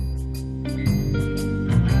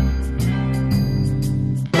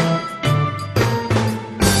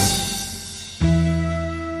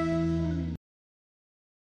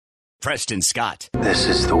 Preston Scott. This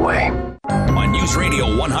is the way. On News Radio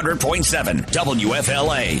 100.7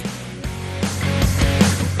 WFLA.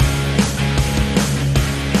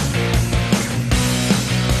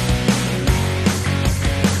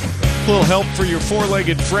 A little help for your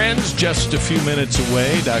four-legged friends just a few minutes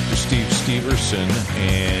away. Dr. Steve Steverson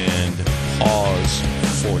and Pause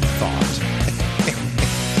for Thought.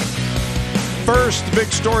 First, the big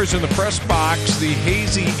stories in the press box, the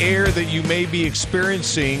hazy air that you may be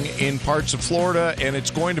experiencing in parts of Florida, and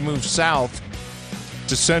it's going to move south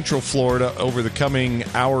to central Florida over the coming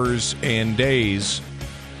hours and days.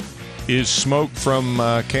 is smoke from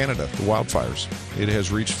Canada, the wildfires. It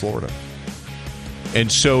has reached Florida.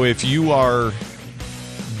 And so if you are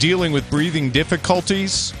dealing with breathing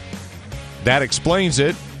difficulties, that explains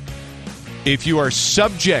it. If you are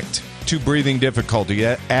subject to breathing difficulty,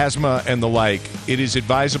 asthma and the like, it is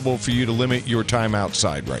advisable for you to limit your time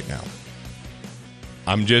outside right now.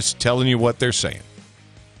 I'm just telling you what they're saying.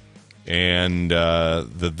 And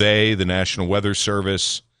the National Weather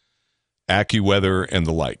Service, AccuWeather, and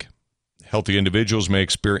the like. Healthy individuals may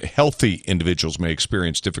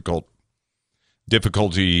experience difficulty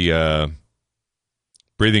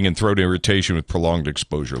breathing and throat irritation with prolonged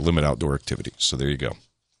exposure. Limit outdoor activities. So there you go.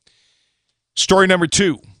 Story number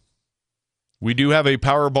 2. We do have a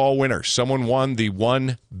Powerball winner. Someone won the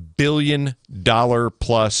 $1 billion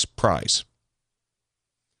plus prize.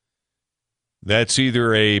 That's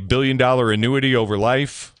either a $1 billion annuity over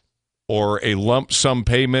life or a lump sum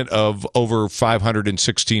payment of over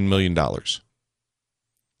 $516 million.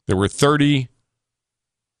 There were 30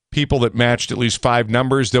 people that matched at least 5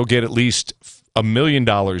 numbers. They'll get at least $1 million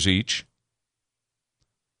each.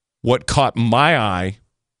 What caught my eye,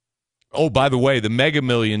 oh, by the way, the Mega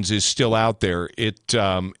Millions is still out there.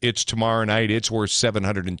 It's tomorrow night. It's worth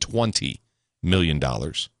 $720 million.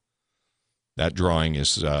 That drawing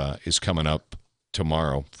is coming up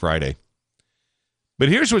tomorrow, Friday. But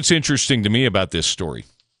here's what's interesting to me about this story.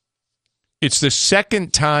 It's the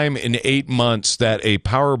second time in 8 months that a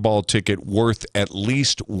Powerball ticket worth at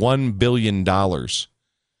least $1 billion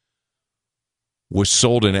was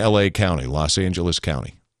sold in L.A. County, Los Angeles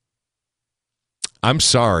County. I'm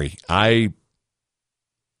sorry.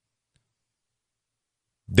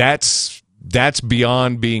 That's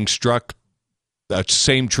beyond being struck, the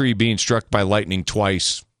same tree being struck by lightning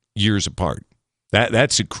twice years apart.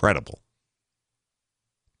 That's incredible.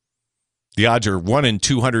 The odds are 1 in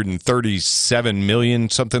 237 million,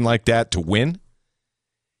 something like that, to win.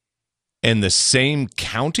 And the same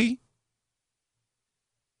county?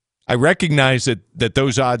 I recognize that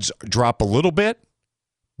those odds drop a little bit,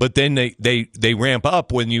 but then they ramp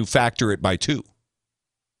up when you factor it by 2. I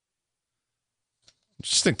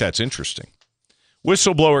just think that's interesting.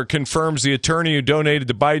 Whistleblower confirms the attorney who donated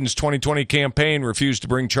to Biden's 2020 campaign refused to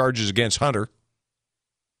bring charges against Hunter.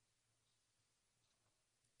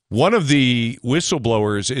 One of the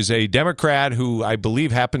whistleblowers is a Democrat who I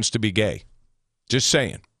believe happens to be gay. Just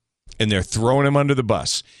saying. And they're throwing him under the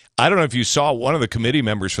bus. I don't know if you saw, one of the committee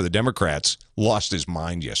members for the Democrats lost his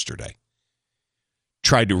mind yesterday.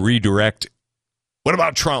 Tried to redirect. What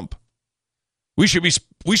about Trump? We should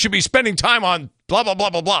be spending time on blah, blah, blah,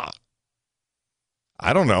 blah, blah.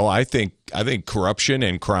 I don't know. I think corruption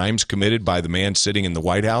and crimes committed by the man sitting in the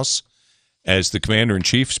White House as the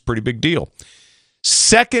commander-in-chief is a pretty big deal.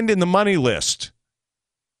 Second in the money list.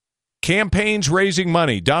 Campaigns raising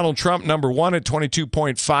money. Donald Trump, number 1 at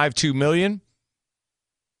 $22.52 million.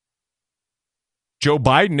 Joe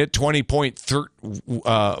Biden at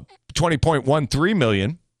 $20.13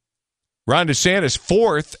 million. Ron DeSantis,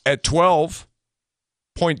 4th at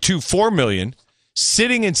 $12.24 million.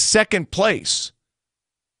 Sitting in second place,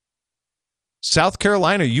 South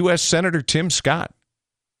Carolina U.S. Senator Tim Scott,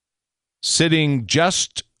 sitting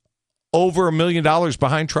just over $1 million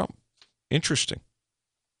behind Trump. Interesting.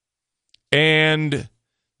 And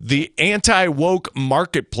the anti-woke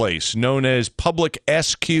marketplace known as Public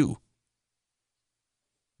SQ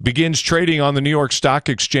begins trading on the New York Stock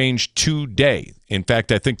Exchange today. In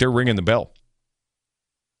fact, I think they're ringing the bell.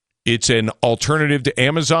 It's an alternative to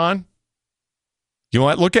Amazon. You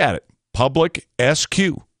might look at it. Public SQ.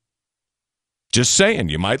 Just saying,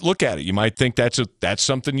 you might look at it. You might think that's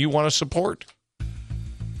something you want to support.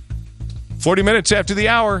 40 minutes after the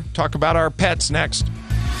hour, talk about our pets next.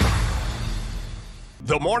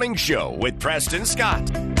 The Morning Show with Preston Scott.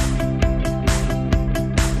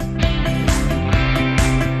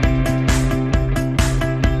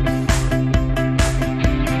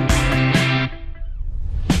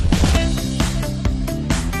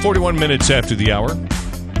 "41 minutes after the hour.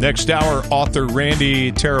 Next hour, author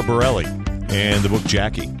Randy Taraborelli and the book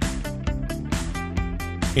Jackie.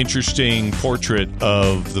 Interesting portrait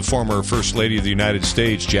of the former First Lady of the United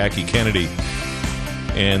States, Jackie Kennedy,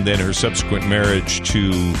 and then her subsequent marriage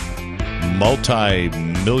to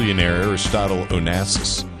multi-millionaire Aristotle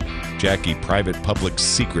Onassis. Jackie, private, public,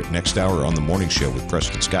 secret. Next hour on The Morning Show with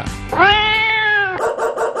Preston Scott.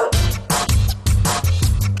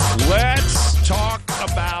 Let's talk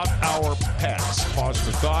about our pets. Pause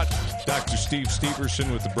for thought. Dr. Steve Steverson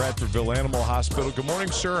with the Bradfordville Animal Hospital. Good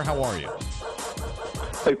morning, sir. How are you?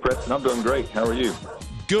 Hey, Preston. I'm doing great. How are you?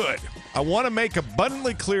 Good. I want to make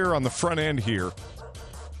abundantly clear on the front end here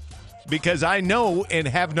because I know and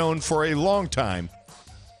have known for a long time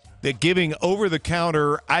that giving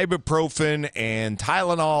over-the-counter ibuprofen and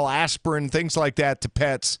Tylenol, aspirin, things like that to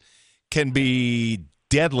pets can be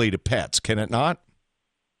deadly to pets, can it not?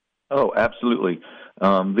 Oh, absolutely.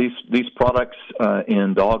 These products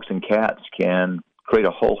in dogs and cats can create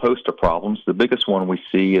a whole host of problems. The biggest one we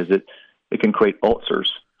see is it can create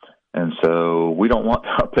ulcers. And so we don't want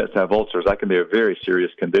our pets to have ulcers. That can be a very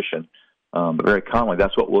serious condition. But very commonly,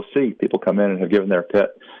 that's what we'll see. People come in and have given their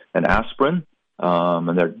pet an aspirin,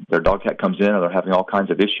 and their dog cat comes in and they're having all kinds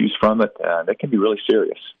of issues from it. That can be really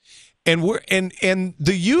serious. And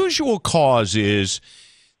the usual cause is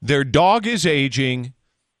their dog is aging.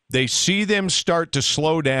 They see them start to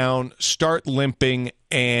slow down, start limping,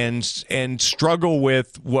 and struggle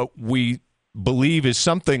with what we believe is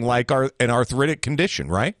something like an arthritic condition,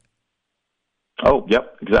 right? Oh,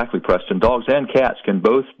 yep, exactly, Preston. Dogs and cats can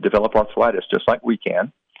both develop arthritis just like we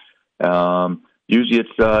can. Usually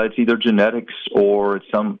it's either genetics or it's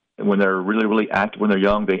when they're really, really active when they're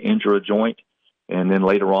young, they injure a joint, and then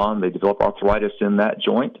later on they develop arthritis in that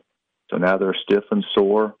joint. So now they're stiff and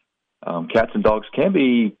sore. Cats and dogs can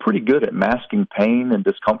be pretty good at masking pain and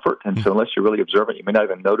discomfort, and so unless you're really observant, you may not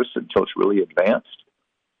even notice it until it's really advanced.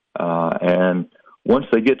 And once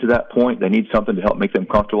they get to that point, they need something to help make them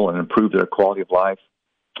comfortable and improve their quality of life.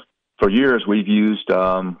 For years, we've used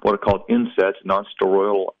what are called NSAIDs,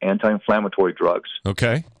 non-steroidal anti-inflammatory drugs.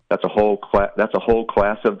 Okay, that's a whole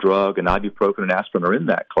class of drug, and ibuprofen and aspirin are in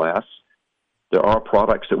that class. There are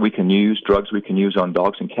products that we can use, drugs we can use on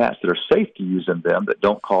dogs and cats that are safe to use in them that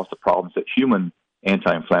don't cause the problems that human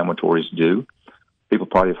anti-inflammatories do. People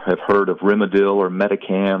probably have heard of Rimadyl or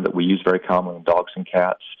Metacam that we use very commonly in dogs and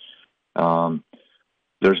cats.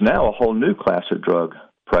 There's now a whole new class of drug,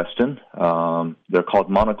 Preston. They're called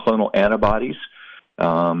monoclonal antibodies,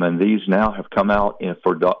 and these now have come out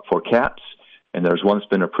for cats, and there's one that's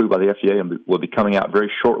been approved by the FDA and will be coming out very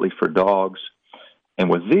shortly for dogs. And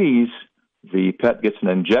with these, the pet gets an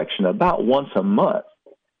injection about once a month.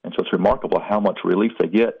 And so it's remarkable how much relief they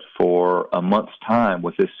get for a month's time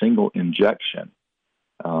with this single injection.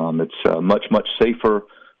 It's a much, much safer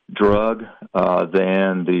drug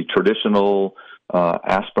than the traditional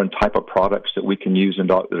aspirin type of products that we can use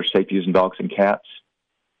that are safe to use in dogs and cats.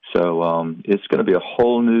 So it's going to be a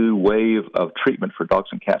whole new wave of treatment for dogs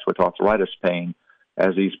and cats with arthritis pain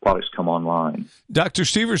as these products come online. Dr.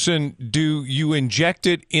 Steverson, do you inject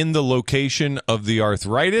it in the location of the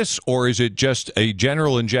arthritis, or is it just a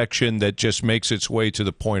general injection that just makes its way to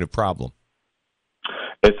the point of problem?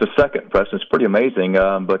 It's the second, Preston. It's pretty amazing.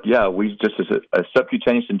 But, yeah, we just as a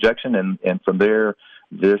subcutaneous injection, and from there,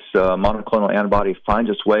 this monoclonal antibody finds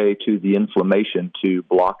its way to the inflammation to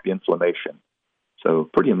block the inflammation. So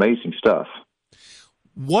pretty amazing stuff.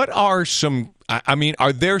 What are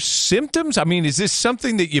are there symptoms? I mean, is this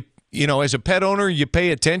something that you know, as a pet owner, you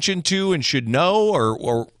pay attention to and should know,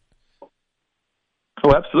 or?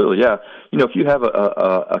 Oh, absolutely, yeah. You know, if you have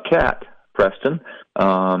a cat, Preston,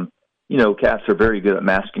 you know, cats are very good at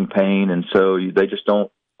masking pain, and so they just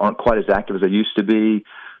aren't quite as active as they used to be.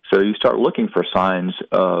 So you start looking for signs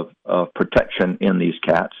of protection in these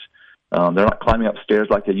cats. They're not climbing upstairs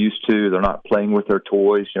like they used to. They're not playing with their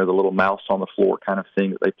toys, you know, the little mouse on the floor kind of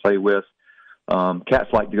thing that they play with. Cats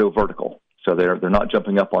like to go vertical, so they're not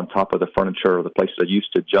jumping up on top of the furniture or the places they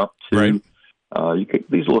used to jump to. Right.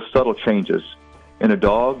 These little subtle changes. In a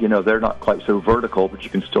dog, you know, they're not quite so vertical, but you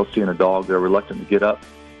can still see in a dog they're reluctant to get up,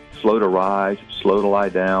 slow to rise, slow to lie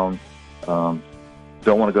down,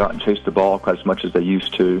 don't want to go out and chase the ball quite as much as they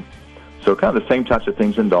used to. So kind of the same types of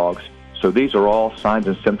things in dogs. So these are all signs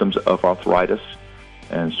and symptoms of arthritis.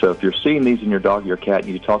 And so if you're seeing these in your dog or your cat,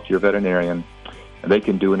 you talk to your veterinarian, and they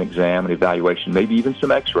can do an exam, an evaluation, maybe even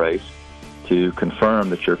some x-rays to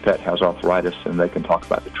confirm that your pet has arthritis, and they can talk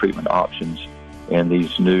about the treatment options and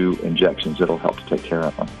these new injections that will help to take care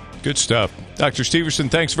of them. Good stuff. Dr. Steverson,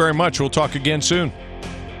 thanks very much. We'll talk again soon.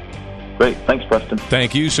 Great. Thanks, Preston.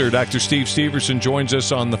 Thank you, sir. Dr. Steve Steverson joins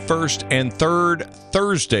us on the first and third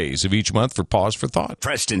Thursdays of each month for Pause for Thought.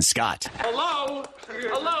 Preston Scott. Hello?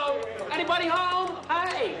 Hello? Anybody home?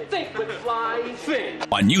 Hey, think with fly fish.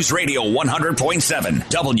 On News Radio 100.7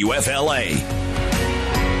 WFLA.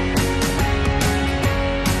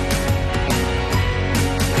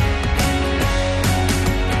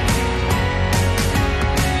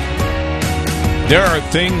 There are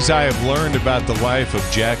things I have learned about the life of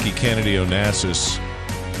Jackie Kennedy Onassis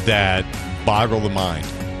that boggle the mind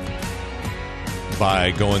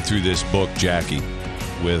by going through this book, Jackie,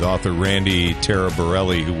 with author Randy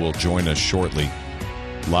Taraborelli, who will join us shortly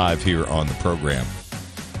live here on the program.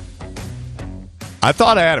 I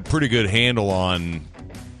thought I had a pretty good handle on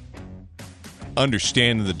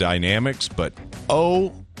understanding the dynamics, but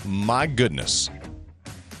oh my goodness.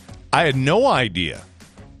 I had no idea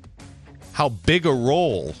how big a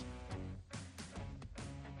role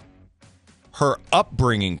her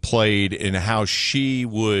upbringing played in how she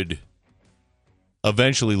would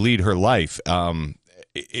eventually lead her life.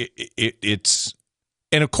 It's,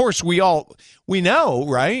 and of course we know,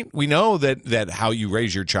 right? We know that how you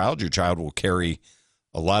raise your child will carry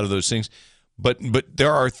a lot of those things. But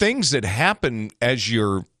there are things that happen as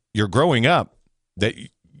you're growing up that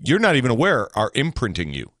you're not even aware are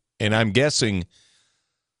imprinting you. And I'm guessing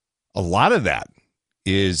a lot of that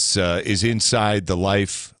is inside the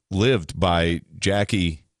life lived by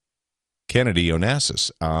Jackie Kennedy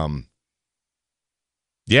Onassis. I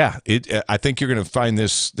think you're going to find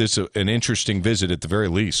this an interesting visit at the very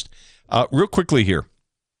least. Real quickly here.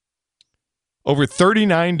 Over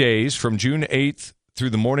 39 days from June 8th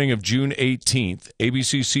through the morning of June 18th,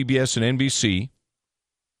 ABC, CBS, and NBC,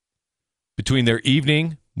 between their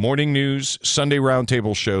evening, morning news, Sunday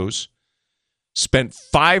roundtable shows, spent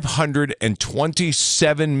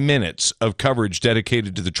 527 minutes of coverage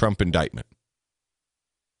dedicated to the Trump indictment.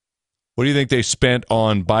 What do you think they spent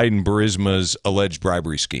on Biden-Burisma's alleged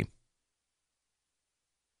bribery scheme?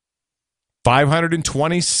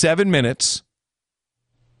 527 minutes,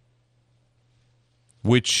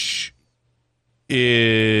 which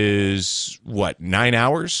is, 9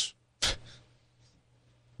 hours?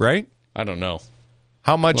 Right? I don't know.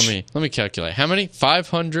 How much? Let me calculate. How many?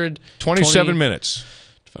 527 minutes.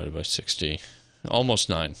 Divided by 60. Almost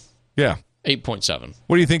 9. Yeah. 8.7.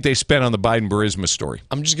 What do you think they spent on the Biden-Burisma story?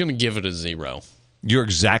 I'm just going to give it a 0. You're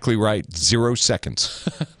exactly right. 0 seconds.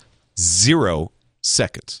 0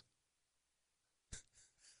 seconds.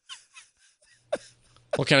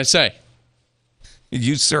 What can I say?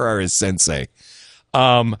 You, sir, are a sensei.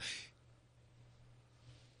 How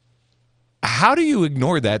do you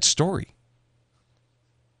ignore that story?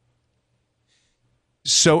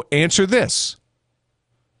 So answer this.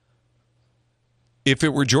 If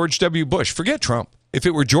it were George W. Bush, forget Trump. If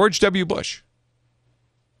it were George W. Bush,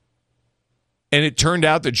 and it turned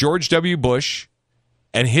out that George W. Bush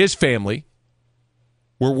and his family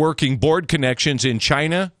were working board connections in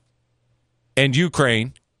China and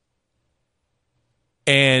Ukraine,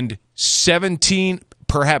 and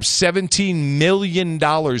perhaps $17 million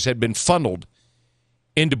had been funneled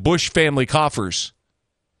into Bush family coffers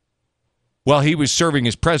while he was serving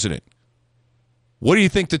as president, what do you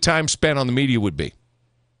think the time spent on the media would be?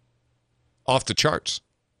 Off the charts.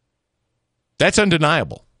 That's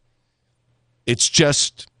undeniable. It's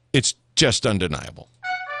just undeniable.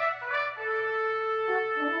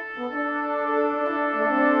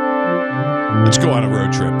 Let's go on a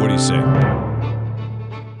road trip. What do you say?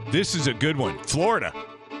 This is a good one. Florida.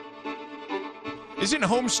 Isn't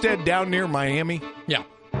Homestead down near Miami? Yeah.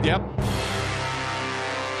 Yep.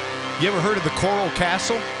 You ever heard of the Coral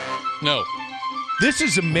Castle? No. This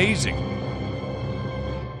is amazing.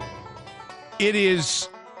 It is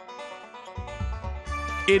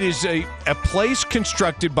a place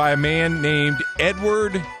constructed by a man named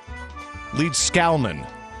Edward Leedskalnin.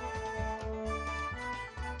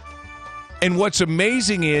 And what's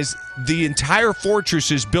amazing is the entire fortress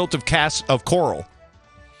is built of coral.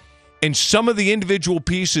 And some of the individual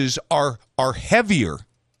pieces are heavier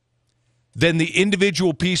than the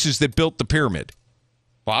individual pieces that built the pyramid.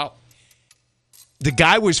 Wow. The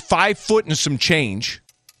guy was 5 foot and some change,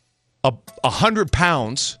 100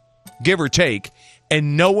 pounds, give or take,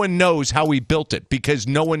 and no one knows how he built it because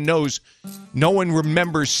no one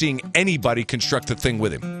remembers seeing anybody construct the thing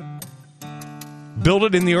with him. Built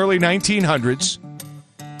it in the early 1900s,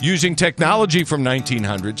 using technology from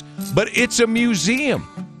 1900s, but it's a museum.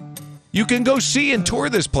 You can go see and tour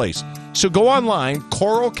this place. So go online,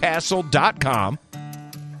 coralcastle.com.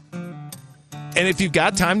 And if you've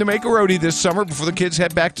got time to make a roadie this summer before the kids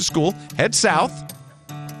head back to school, head south.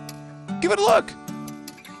 Give it a look.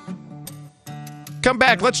 Come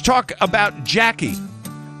back. Let's talk about Jackie,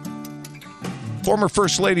 former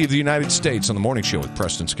First Lady of the United States, on the Morning Show with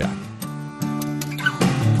Preston Scott.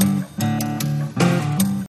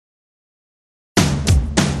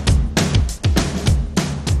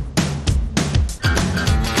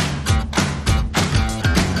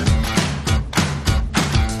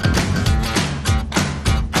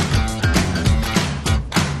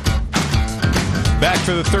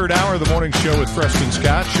 For the third hour of the Morning Show with Preston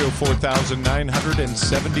Scott, show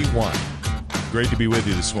 4971. Great to be with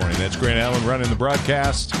you this morning. That's Grant Allen running the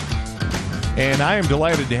broadcast. And I am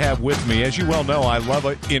delighted to have with me, as you well know, I love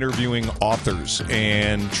interviewing authors.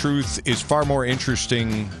 And truth is far more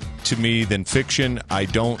interesting to me than fiction. I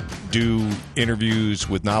don't do interviews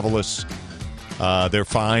with novelists They're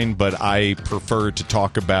fine, but I prefer to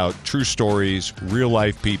talk about true stories,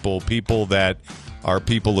 real-life people, people that are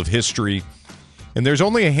people of history. And there's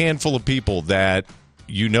only a handful of people that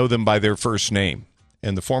you know them by their first name.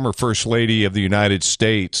 And the former First Lady of the United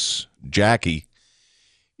States, Jackie,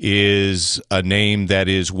 is a name that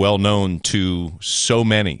is well known to so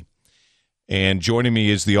many. And joining me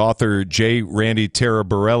is the author, J. Randy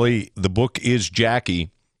Taraborelli. The book is Jackie,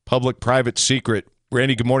 Public-Private Secret.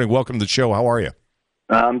 Randy, good morning. Welcome to the show. How are you?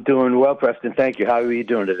 I'm doing well, Preston. Thank you. How are you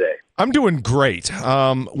doing today? I'm doing great.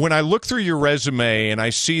 When I look through your resume and I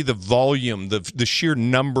see the volume, the sheer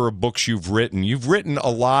number of books you've written a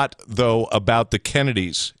lot, though, about the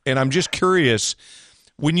Kennedys. And I'm just curious,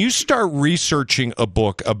 when you start researching a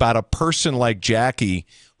book about a person like Jackie,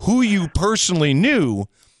 who you personally knew,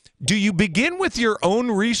 do you begin with your own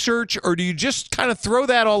research, or do you just kind of throw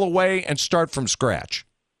that all away and start from scratch?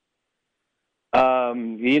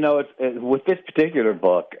 With this particular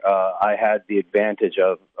book, I had the advantage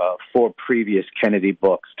of 4 previous Kennedy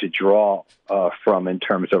books to draw from in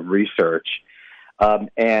terms of research.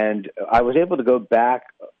 And I was able to go back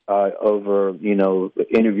over,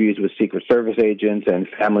 interviews with Secret Service agents and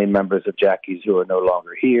family members of Jackie's who are no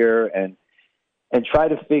longer here, and try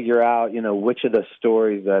to figure out, which of the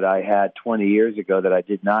stories that I had 20 years ago that I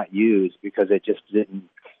did not use because it just didn't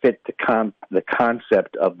fit the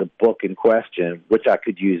concept of the book in question, which I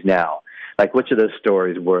could use now. Like, which of those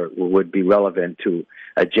stories would be relevant to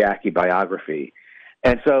a Jackie biography.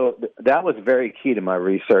 And so that was very key to my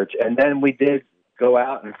research. And then we did go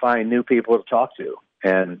out and find new people to talk to.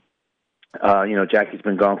 And, Jackie's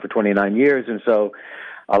been gone for 29 years, and so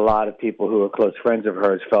a lot of people who are close friends of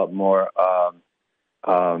hers felt more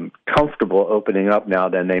comfortable opening up now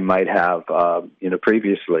than they might have,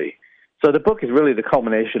 previously. So the book is really the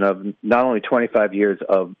culmination of not only 25 years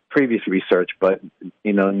of previous research, but,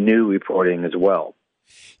 new reporting as well.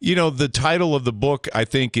 The title of the book, I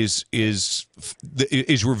think, is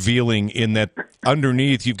revealing in that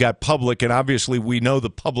underneath you've got public, and obviously we know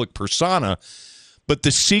the public persona, but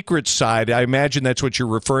the secret side, I imagine that's what you're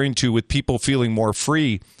referring to with people feeling more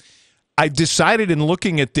free. I decided in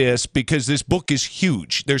looking at this, because this book is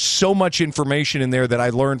huge, there's so much information in there that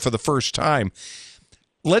I learned for the first time.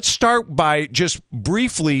 Let's start by just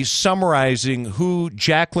briefly summarizing who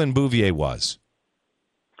Jacqueline Bouvier was.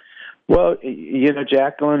 Well,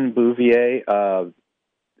 Jacqueline Bouvier,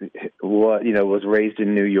 was raised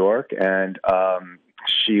in New York, and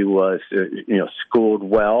she was, schooled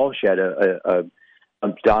well. She had a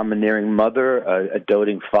domineering mother, a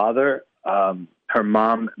doting father. Her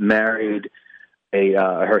mom married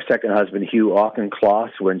her second husband, Hugh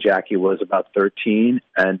Auchincloss, when Jackie was about 13,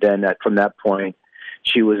 and then from that point,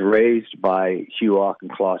 she was raised by Hugh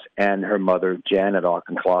Auchincloss and her mother, Janet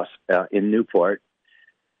Auchincloss, in Newport.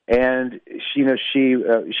 And she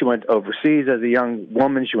went overseas as a young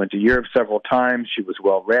woman. She went to Europe several times. She was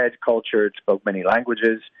well-read, cultured, spoke many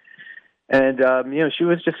languages. And, she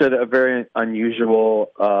was just a very unusual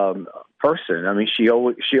person. I mean, she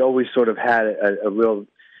always sort of had a real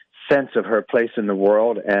sense of her place in the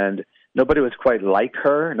world, and nobody was quite like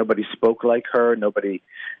her. Nobody spoke like her. Nobody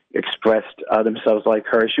expressed themselves like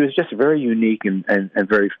her. She was just very unique and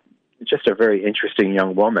just a very interesting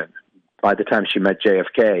young woman by the time she met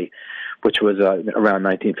JFK, which was around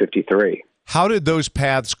 1953. How did those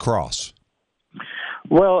paths cross?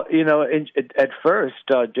 Well, at first,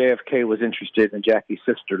 JFK was interested in Jackie's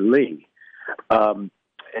sister, Lee. But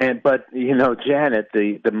Janet,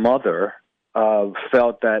 the mother,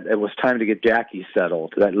 felt that it was time to get Jackie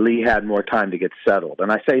settled, that Lee had more time to get settled.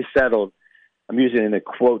 And I say settled, I'm using the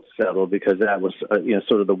quote settled because that was,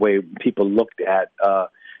 sort of the way people looked at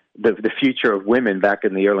the future of women back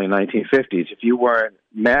in the early 1950s. If you weren't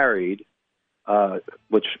married,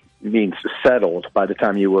 which means settled by the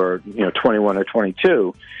time you were, 21 or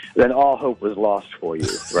 22, then all hope was lost for you,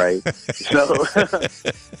 right?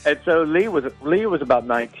 So Lee was about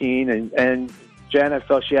 19, and Janet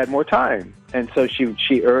felt she had more time, and so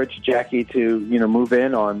she urged Jackie to, move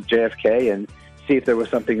in on JFK and see if there was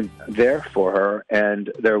something there for her,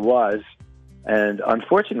 and there was. And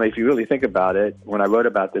unfortunately, if you really think about it, when I wrote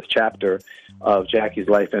about this chapter of Jackie's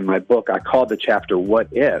life in my book, I called the chapter What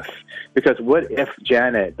If? Because what if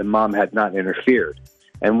Janet, the mom, had not interfered?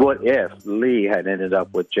 And what if Lee had ended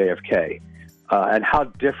up with JFK? And how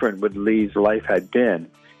different would Lee's life have been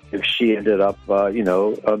if she ended up,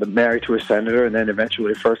 married to a senator and then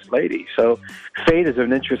eventually First Lady? So fate is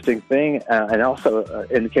an interesting thing. And also,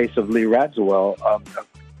 in the case of Lee Radziwill,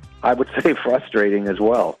 I would say frustrating as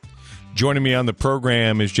well. Joining me on the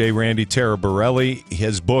program is J. Randy Taraborelli.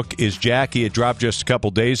 His book is Jackie. It dropped just a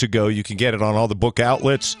couple days ago. You can get it on all the book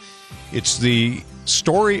outlets. It's the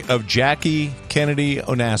story of Jackie Kennedy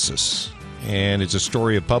Onassis, and it's a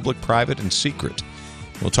story of public, private, and secret.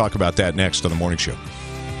 We'll talk about that next on the morning show.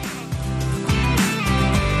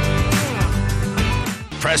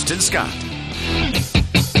 Preston Scott.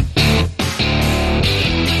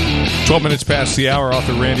 12 minutes past the hour.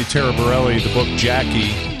 Author Randy Taraborelli, the book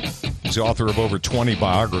Jackie. He's the author of over 20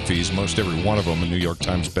 biographies, most every one of them a New York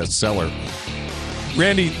Times bestseller.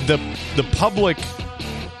 Randy, the public,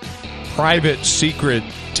 private, secret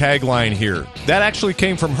tagline that actually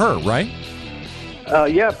came from her, right?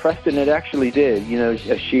 Yeah, Preston, it actually did.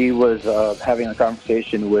 She was having a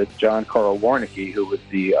conversation with John Carl Warnke, who was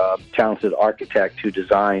the talented architect who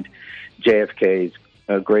designed JFK's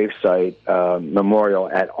gravesite memorial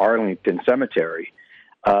at Arlington Cemetery.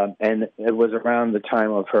 And it was around the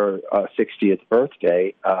time of her 60th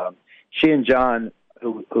birthday. She and John,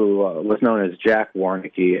 who was known as Jack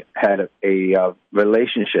Warnke, had a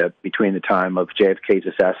relationship between the time of JFK's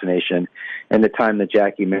assassination and the time that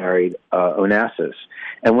Jackie married Onassis.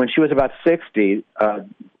 And when she was about 60,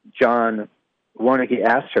 John Warnke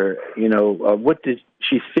asked her, what did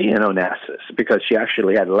she see in Onassis? Because she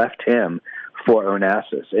actually had left him for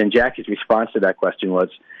Onassis. And Jackie's response to that question was,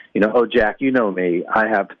 oh, Jack, you know me. I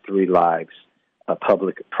have 3 lives,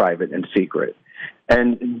 public, private, and secret.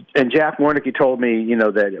 And Jack Warnke told me,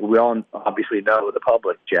 that we all obviously know the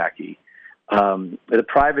public Jackie. The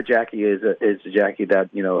private Jackie is the Jackie that,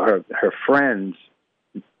 her friends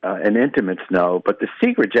and intimates know, but the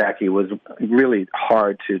secret Jackie was really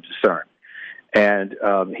hard to discern. And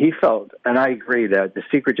he felt, and I agree, that the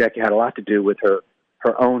secret Jackie had a lot to do with her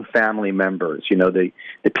own family members, the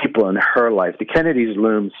people in her life. The Kennedys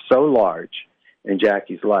loomed so large in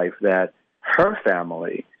Jackie's life that her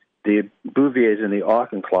family, the Bouviers and the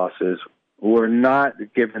Auchinclosses, were not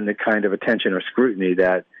given the kind of attention or scrutiny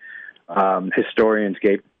that historians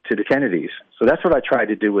gave to the Kennedys. So that's what I tried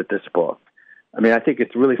to do with this book. I think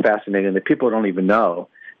it's really fascinating that people don't even know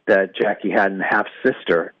that Jackie had a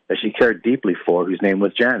half-sister that she cared deeply for, whose name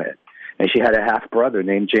was Janet. And she had a half-brother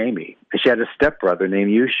named Jamie. And she had a stepbrother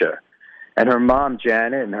named Yusha. And her mom,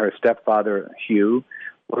 Janet, and her stepfather, Hugh,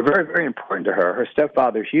 were very, very important to her. Her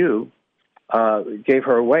stepfather, Hugh, gave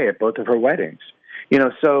her away at both of her weddings.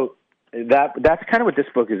 So that's kind of what this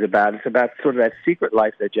book is about. It's about sort of that secret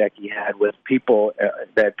life that Jackie had with people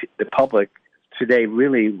that the public today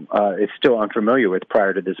really is still unfamiliar with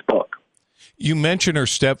prior to this book. You mentioned her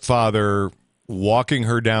stepfather walking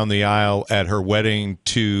her down the aisle at her wedding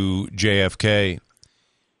to JFK.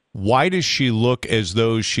 Why does she look as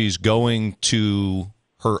though she's going to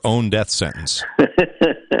her own death sentence?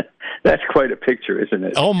 That's quite a picture, isn't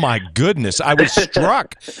it? Oh, my goodness. I was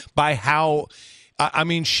struck by how,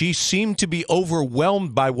 she seemed to be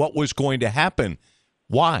overwhelmed by what was going to happen.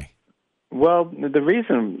 Why? Well, the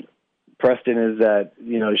reason, Preston, is that,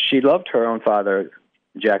 she loved her own father,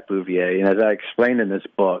 Jack Bouvier. And as I explained in this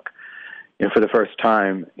book, for the first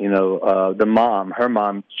time, her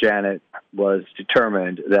mom, Janet, was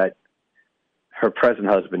determined that her present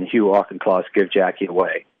husband, Hugh Auchincloss, give Jackie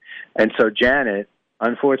away. And so Janet,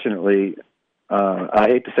 unfortunately, I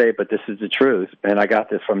hate to say it, but this is the truth, and I got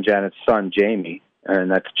this from Janet's son, Jamie, and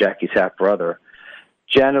that's Jackie's half-brother.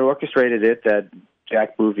 Janet orchestrated it that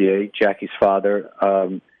Jack Bouvier, Jackie's father,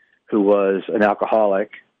 who was an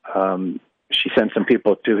alcoholic, she sent some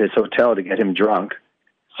people to his hotel to get him drunk,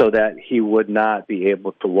 so that he would not be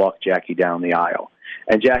able to walk Jackie down the aisle.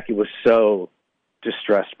 And Jackie was so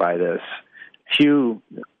distressed by this. Hugh,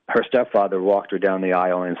 her stepfather, walked her down the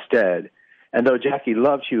aisle instead. And though Jackie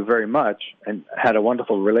loved Hugh very much and had a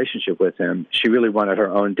wonderful relationship with him, she really wanted her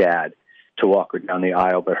own dad to walk her down the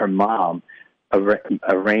aisle. But her mom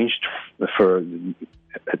arranged for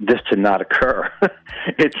this to not occur.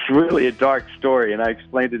 It's really a dark story, and I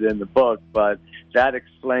explained it in the book, but that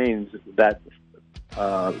explains that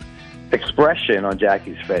expression on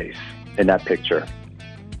Jackie's face in that picture.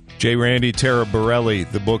 J. Randy Taraborelli,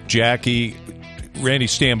 the book Jackie. Randy,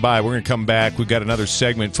 stand by. We're going to come back. We've got another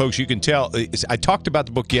segment. Folks, you can tell, I talked about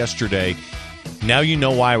the book yesterday. Now you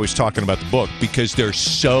know why I was talking about the book, because there's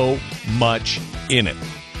so much in it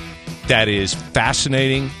that is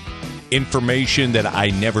fascinating information that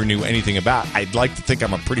I never knew anything about. I'd like to think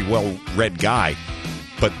I'm a pretty well-read guy,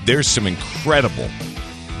 but there's some incredible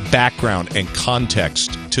background and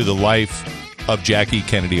context to the life of Jackie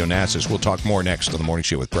Kennedy Onassis. We'll talk more next on The Morning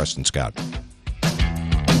Show with Preston Scott.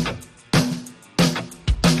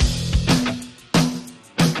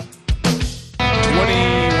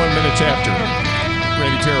 21 minutes after.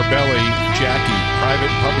 Randy Terabelli, Jackie, Private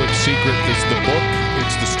Public Secret is the book.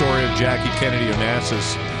 It's the story of Jackie Kennedy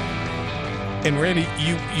Onassis. And Randy,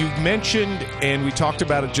 you mentioned, and we talked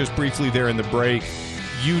about it just briefly there in the break,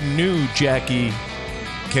 you knew Jackie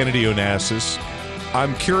Kennedy Onassis.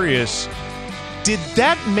 I'm curious, did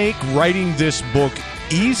that make writing this book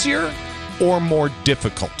easier or more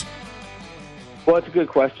difficult? Well, it's a good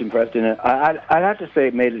question, Preston. I'd have to say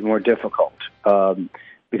it made it more difficult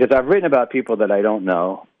because I've written about people that I don't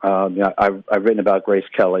know. I've written about Grace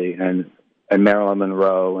Kelly and Marilyn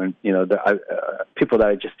Monroe, and people that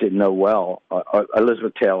I just didn't know well,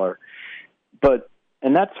 Elizabeth Taylor.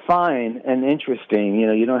 And that's fine and interesting.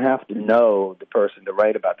 You don't have to know the person to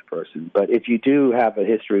write about the person. But if you do have a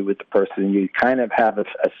history with the person, you kind of have a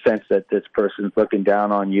sense that this person's looking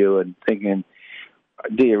down on you and thinking,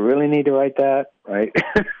 do you really need to write that? Right?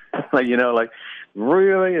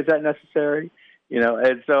 Really? Is that necessary?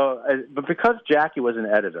 And so, but because Jackie was an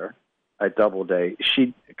editor at Doubleday,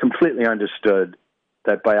 she completely understood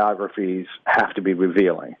that biographies have to be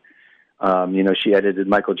revealing. She edited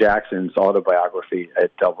Michael Jackson's autobiography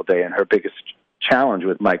at Doubleday, and her biggest challenge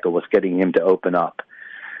with Michael was getting him to open up.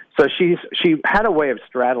 So she had a way of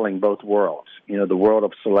straddling both worlds. The world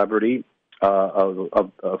of celebrity,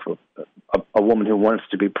 of a woman who wants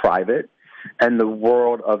to be private, and the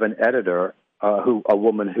world of an editor, a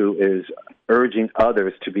woman who is urging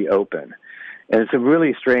others to be open. And it's a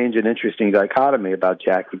really strange and interesting dichotomy about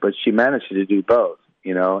Jackie, but she managed to do both.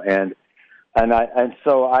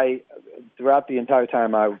 So throughout the entire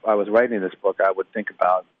time I was writing this book, I would think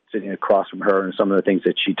about sitting across from her and some of the things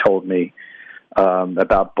that she told me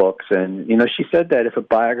about books. And she said that if a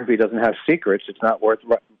biography doesn't have secrets, it's not worth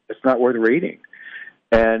reading.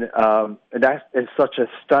 And that is such a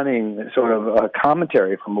stunning sort of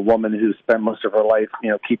commentary from a woman who spent most of her life,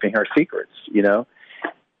 keeping her secrets.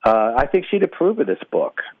 I think she'd approve of this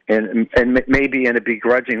book, and maybe in a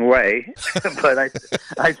begrudging way, but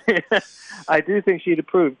I do think she'd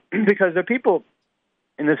approve because the people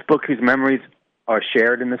in this book whose memories are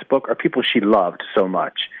shared in this book are people she loved so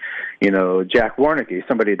much. Jack Warnke,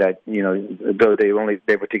 somebody that though they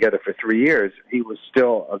were together for 3 years, he was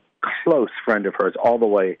still a close friend of hers all the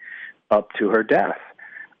way up to her death.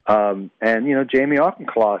 And Jamie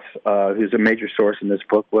Auchincloss, who's a major source in this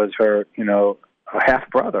book, was her a half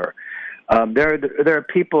brother. There are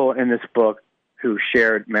people in this book who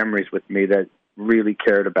shared memories with me that really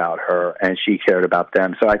cared about her, and she cared about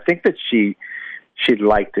them. So I think that she'd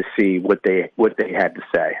like to see what they had to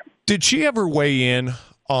say. Did she ever weigh in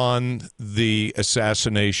on the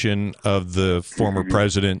assassination of the former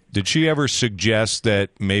president? Did she ever suggest that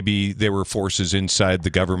maybe there were forces inside the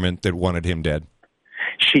government that wanted him dead?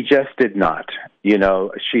 She just did not.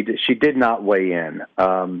 She did not weigh in.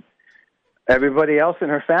 Everybody else in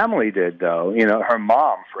her family did, though. Her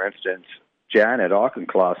mom, for instance, Janet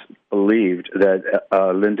Auchincloss, believed that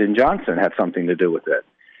Lyndon Johnson had something to do with it.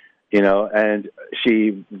 And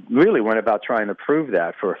she really went about trying to prove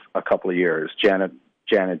that for a couple of years. Janet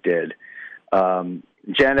did.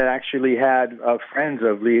 Janet actually had friends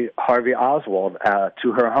of Lee Harvey Oswald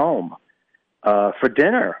to her home for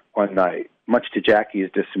dinner one night, much to Jackie's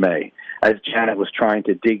dismay, as Janet was trying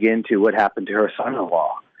to dig into what happened to her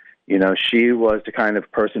son-in-law. She was the kind of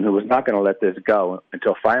person who was not going to let this go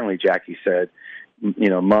until finally Jackie said,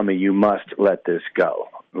 Mommy, you must let this go,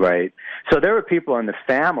 right? So there were people in the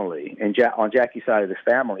family, and on Jackie's side of the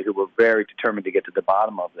family, who were very determined to get to the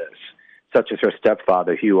bottom of this, such as her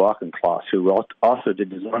stepfather, Hugh Auchincloss, who also did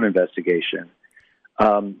his own investigation.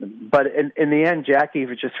 But in the end, Jackie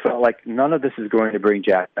just felt like none of this is going to bring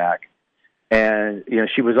Jack back. And,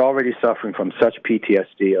 she was already suffering from such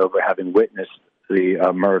PTSD over having witnessed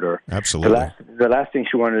the murder. Absolutely. The last thing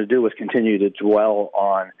she wanted to do was continue to dwell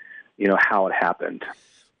on, how it happened.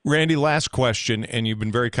 Randy, last question, and you've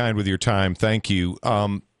been very kind with your time. Thank you.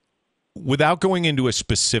 Without going into a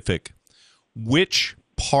specific, which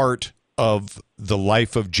part of the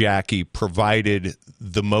life of Jackie provided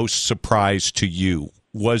the most surprise to you?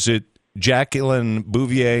 Was it Jacqueline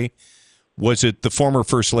Bouvier? Was it the former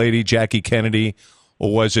First Lady, Jackie Kennedy?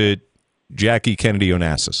 Or was it Jackie Kennedy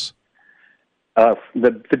Onassis?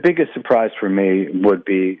 The biggest surprise for me would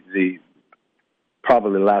be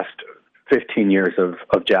probably the last 15 years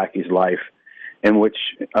of Jackie's life, in which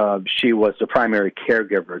she was the primary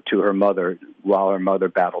caregiver to her mother while her mother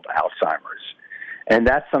battled Alzheimer's. And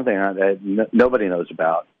that's something that nobody knows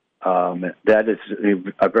about. That is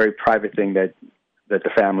a very private thing that the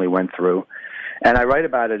family went through. And I write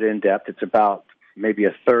about it in depth. It's about maybe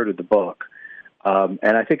a third of the book.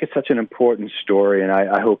 And I think it's such an important story, and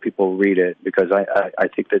I hope people read it because I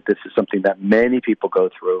think that this is something that many people go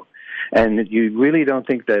through. And you really don't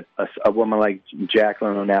think that a woman like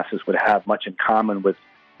Jacqueline Onassis would have much in common with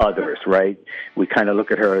others, right? We kind of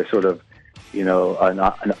look at her as sort of,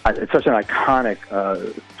 it's such an iconic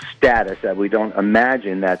status that we don't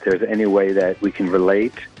imagine that there's any way that we can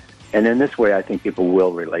relate. And in this way, I think people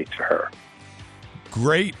will relate to her.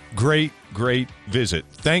 Great visit.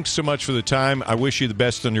 Thanks so much for the time. I wish you the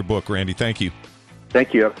best on your book, Randy. Thank you.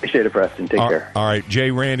 Thank you. I appreciate it, Preston. Take care. All right.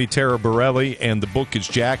 J. Randy Taraborelli, and the book is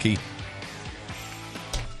Jackie.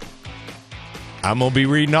 I'm going to be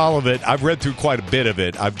reading all of it. I've read through quite a bit of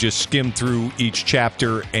it. I've just skimmed through each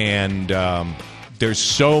chapter, and there's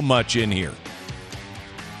so much in here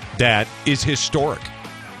that is historic.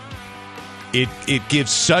 It gives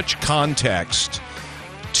such context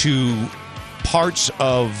to parts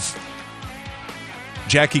of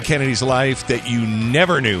Jackie Kennedy's life that you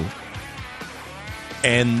never knew,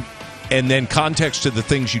 and then context to the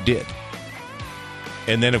things you did.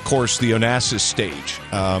 And then, of course, the Onassis stage.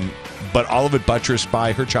 But all of it buttressed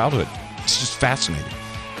by her childhood. It's just fascinating.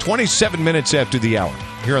 27 minutes after the hour,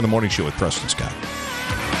 here on The Morning Show with Preston Scott.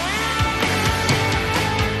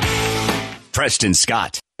 Preston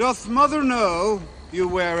Scott. Doth mother know you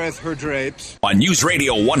weareth her drapes? On News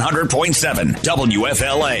Radio 100.7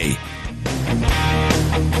 WFLA.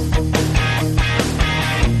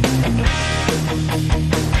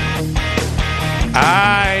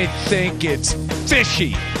 I think it's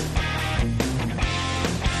fishy.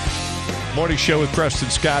 Morning Show with Preston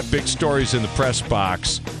Scott. Big stories in the press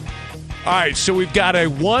box. All right, so we've got a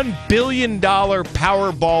 $1 billion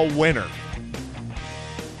Powerball winner.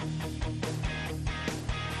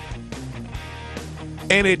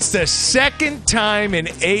 And it's the second time in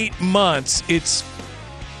 8 months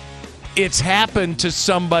it's happened to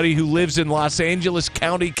somebody who lives in Los Angeles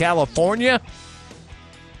County, California.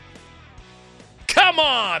 Come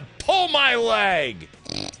on, pull my leg.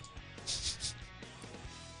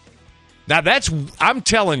 Now I'm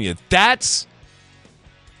telling you, that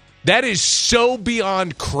is so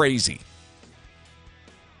beyond crazy.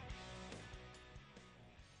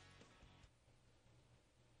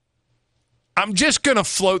 I'm just going to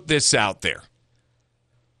float this out there.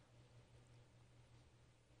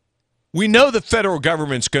 We know the federal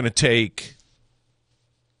government's going to take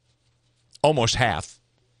almost half.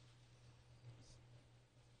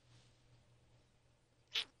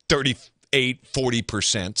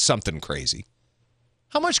 38-40%, something crazy.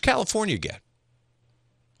 How much California get?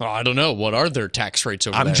 Oh, I don't know. What are their tax rates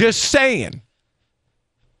over there? I'm just saying.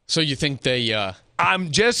 So you think they...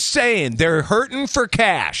 I'm just saying they're hurting for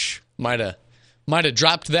cash. Might have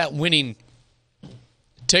dropped that winning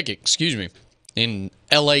ticket, in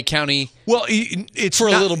L.A. County. Well, it's for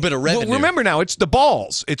a little bit of revenue. Well, remember now, it's the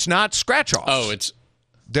balls. It's not scratch-offs. Oh, it's...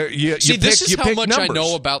 this is how much numbers. I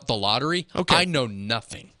know about the lottery. Okay. I know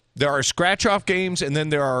nothing. There are scratch-off games, and then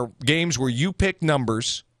there are games where you pick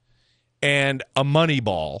numbers and a money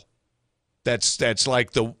ball. That's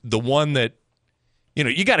like the one that,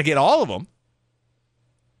 you got to get all of them.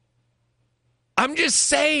 I'm just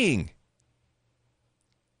saying.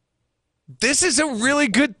 This is a really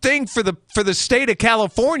good thing for the state of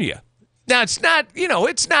California. Now, it's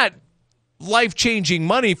not life-changing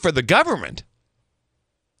money for the government.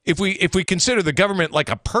 If we consider the government like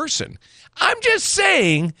a person. I'm just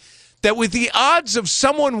saying that with the odds of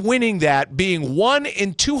someone winning that being 1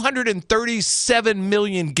 in 237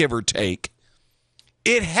 million, give or take,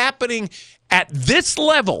 it happening at this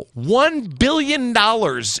level, $1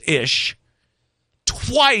 billion-ish,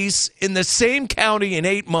 twice in the same county in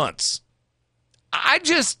 8 months.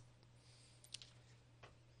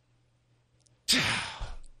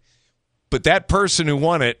 But that person who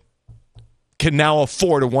won it can now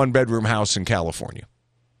afford a one-bedroom house in California.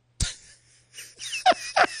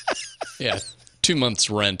 Yeah, 2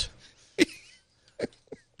 months' rent.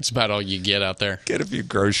 It's about all you get out there. Get a few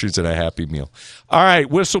groceries and a Happy Meal. All right,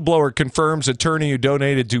 whistleblower confirms attorney who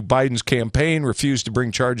donated to Biden's campaign refused to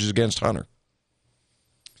bring charges against Hunter.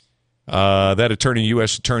 That attorney,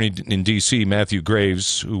 U.S. Attorney in D.C., Matthew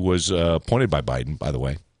Graves, who was appointed by Biden, by the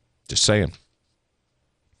way. Just saying.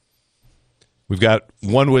 We've got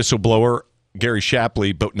one whistleblower, Gary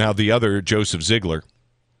Shapley, but now the other, Joseph Ziegler,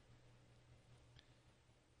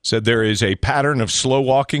 said there is a pattern of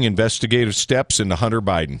slow-walking investigative steps into Hunter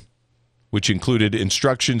Biden, which included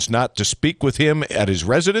instructions not to speak with him at his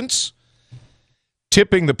residence,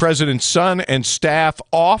 tipping the president's son and staff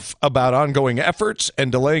off about ongoing efforts,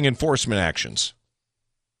 and delaying enforcement actions.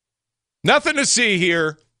 Nothing to see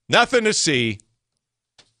here. Nothing to see.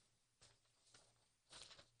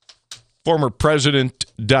 Former President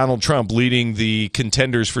Donald Trump leading the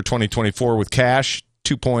contenders for 2024 with cash,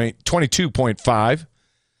 $22.5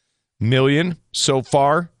 million so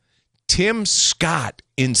far. Tim Scott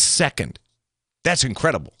in second. That's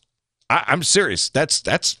incredible. I'm serious.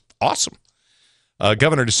 That's awesome.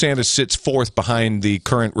 Governor DeSantis sits fourth behind the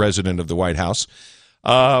current resident of the White House.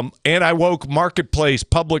 And I woke Marketplace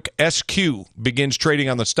Public SQ begins trading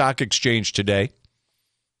on the stock exchange today.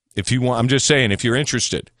 If you want, I'm just saying, if you're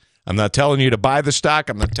interested. I'm not telling you to buy the stock.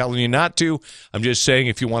 I'm not telling you not to. I'm just saying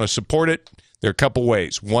if you want to support it, there are a couple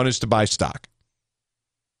ways. One is to buy stock.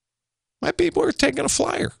 Might be worth taking a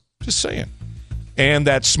flyer. Just saying. And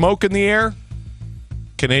that smoke in the air,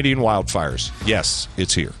 Canadian wildfires. Yes,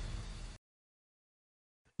 it's here.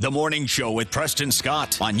 The Morning Show with Preston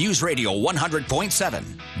Scott on News Radio 100.7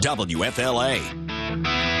 WFLA.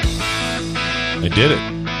 I did it.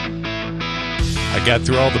 I got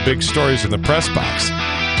through all the big stories in the press box.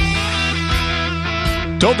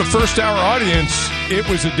 Told the first hour audience it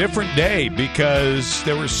was a different day because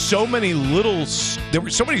there were so many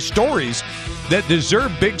stories that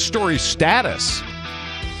deserve big story status.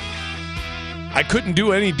 I couldn't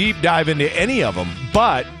do any deep dive into any of them,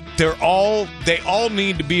 but they all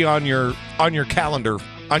need to be on your calendar,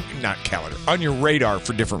 on your radar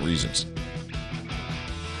for different reasons.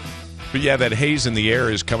 But yeah, that haze in the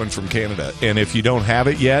air is coming from Canada, and if you don't have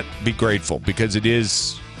it yet, be grateful because it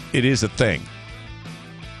is a thing.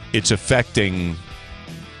 It's affecting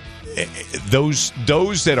those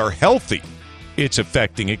that are healthy. It's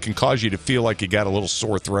affecting. It can cause you to feel like you got a little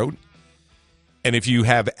sore throat. And if you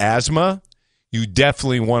have asthma, you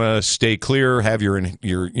definitely want to stay clear. Have your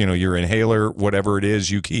inhaler, whatever it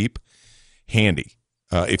is you keep, handy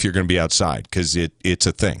if you're going to be outside because it's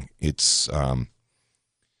a thing. It's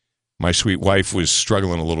my sweet wife was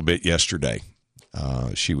struggling a little bit yesterday.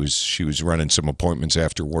 She was running some appointments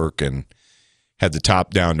after work and had the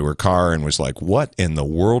top down to her car and was like, what in the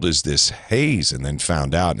world is this haze? And then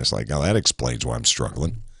found out, and it's like, oh, that explains why I'm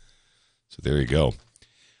struggling. So there you go.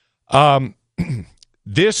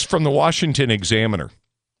 This from the Washington Examiner.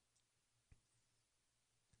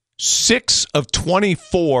 6 of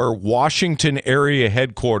 24 Washington area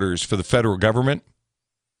headquarters for the federal government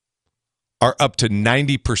are up to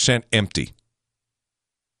 90% empty.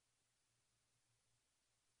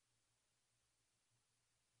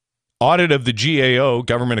 Audit of the GAO,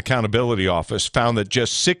 Government Accountability Office, found that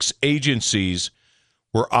just 6 agencies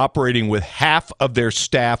were operating with half of their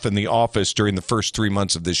staff in the office during the first 3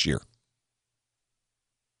 months of this year.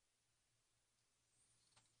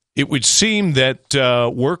 It would seem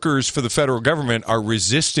that workers for the federal government are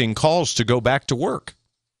resisting calls to go back to work,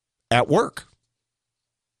 at work.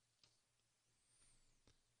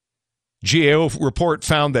 GAO report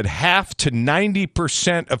found that half to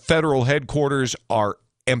 90% of federal headquarters are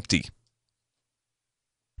empty.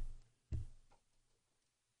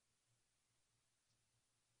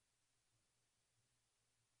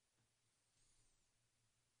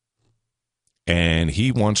 And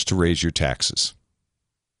he wants to raise your taxes.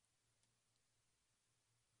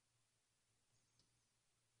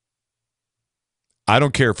 I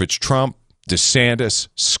don't care if it's Trump, DeSantis,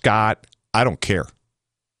 Scott. I don't care.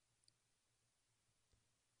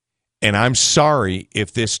 And I'm sorry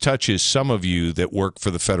if this touches some of you that work for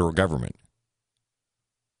the federal government.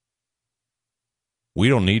 We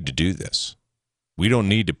don't need to do this. We don't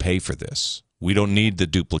need to pay for this. We don't need the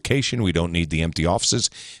duplication. We don't need the empty offices.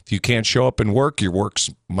 If you can't show up and work, your work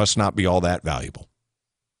must not be all that valuable.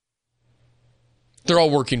 They're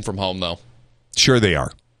all working from home, though. Sure they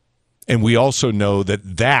are. And we also know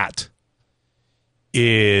that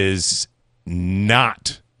is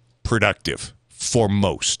not productive for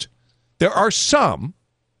most. There are some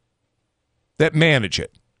that manage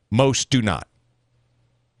it. Most do not.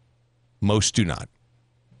 Most do not.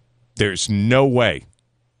 There's no way.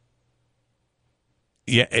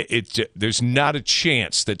 Yeah, there's not a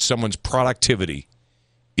chance that someone's productivity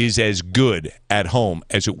is as good at home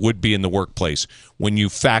as it would be in the workplace when you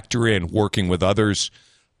factor in working with others,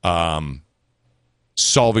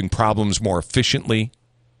 solving problems more efficiently.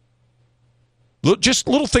 Just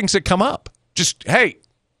little things that come up. Just, hey,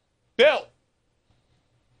 Bill,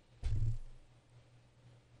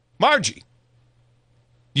 Margie,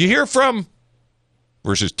 you hear from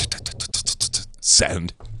versus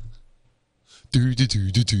sound.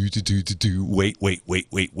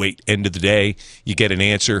 Wait. End of the day, you get an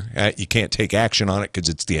answer. You can't take action on it because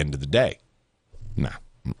it's the end of the day. No.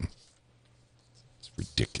 It's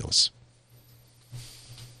ridiculous.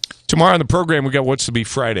 Tomorrow on the program, we got What's to Be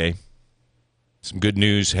Friday. Some good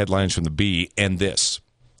news, headlines from the Bee, and this.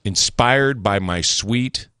 Inspired by my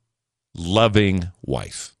sweet, loving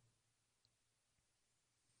wife.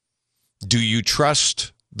 Do you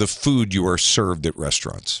trust the food you are served at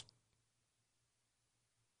restaurants?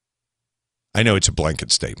 I know it's a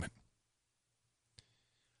blanket statement.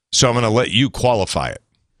 So I'm going to let you qualify it.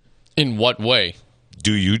 In what way?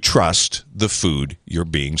 Do you trust the food you're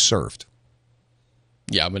being served?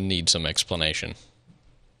 Yeah, I'm going to need some explanation.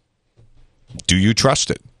 Do you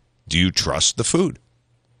trust it? Do you trust the food?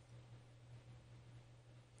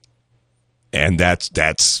 And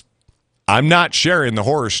that's I'm not sharing the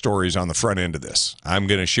horror stories on the front end of this. I'm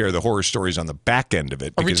going to share the horror stories on the back end of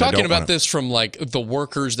it. Are we talking about this from like the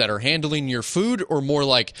workers that are handling your food, or more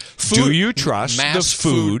like food? Do you trust the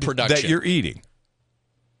food production that you're eating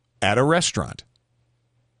at a restaurant?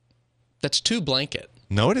 That's too blanket.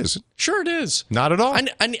 No, it isn't. Sure, it is. Not at all.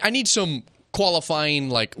 I need some qualifying.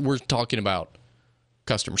 Like, we're talking about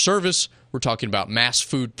customer service. We're talking about mass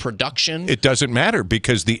food production. It doesn't matter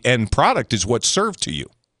because the end product is what's served to you.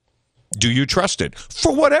 Do you trust it?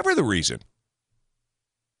 For whatever the reason.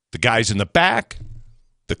 The guys in the back,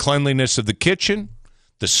 the cleanliness of the kitchen,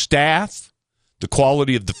 the staff, the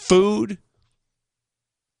quality of the food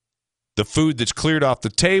that's cleared off the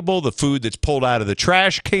table, the food that's pulled out of the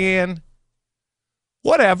trash can.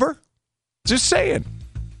 Whatever. Just saying.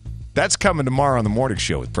 That's coming tomorrow on The Morning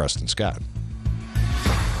Show with Preston Scott.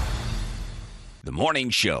 The Morning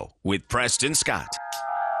Show with Preston Scott.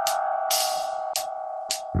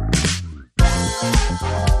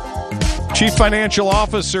 Chief Financial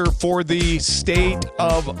Officer for the state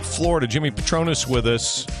of Florida, Jimmy Petronas, with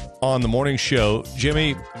us on The Morning Show.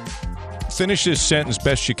 Jimmy, finish this sentence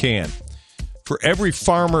best you can. For every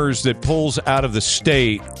farmers that pulls out of the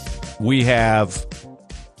state, we have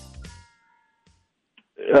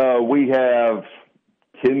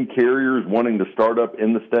 10 carriers wanting to start up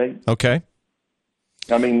in the state. Okay.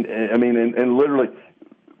 I mean, and literally,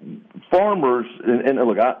 farmers. And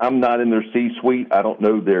look, I'm not in their C-suite. I don't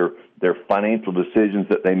know their financial decisions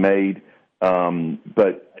that they made.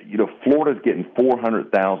 But Florida's getting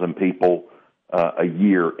 400,000 people a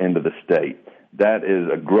year into the state. That is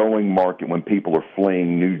a growing market when people are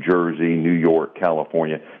fleeing New Jersey, New York,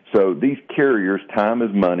 California. So these carriers, time is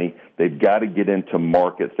money. They've got to get into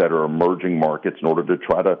markets that are emerging markets in order to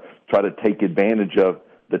try to take advantage of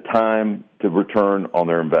the time to return on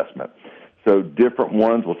their investment. So different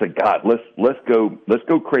ones will say, God, let's go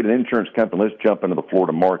create an insurance company. Let's jump into the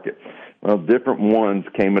Florida market. Well, different ones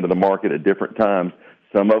came into the market at different times.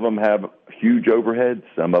 Some of them have huge overhead.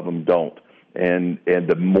 Some of them don't. And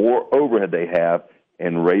the more overhead they have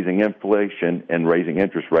and raising inflation and raising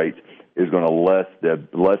interest rates is going to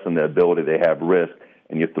lessen the ability they have risk.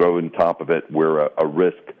 And you throw on top of it, we're a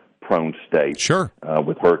risk-prone state. Sure.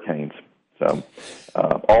 With hurricanes. So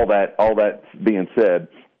all that being said,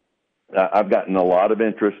 I've gotten a lot of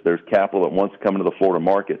interest. There's capital that wants to come into the Florida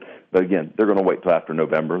market. But again, they're going to wait till after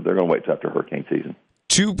November. They're going to wait till after hurricane season.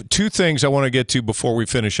 Two things I want to get to before we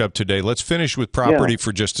finish up today. Let's finish with property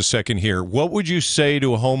for just a second here. What would you say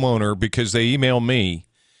to a homeowner, because they email me,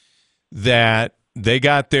 that they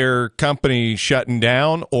got their company shutting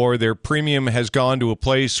down or their premium has gone to a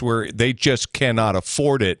place where they just cannot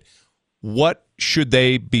afford it? What should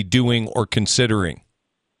they be doing or considering?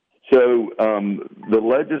 So the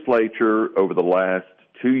legislature over the last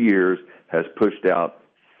 2 years has pushed out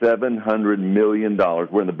 $700 million.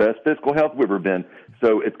 We're in the best fiscal health we've ever been.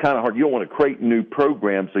 So it's kind of hard. You don't want to create new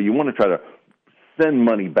programs, so you want to try to send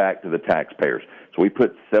money back to the taxpayers. So we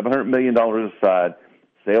put $700 million aside,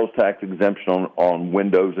 sales tax exemption on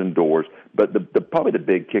windows and doors. But probably the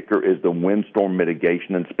big kicker is the windstorm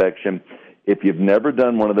mitigation inspection. If you've never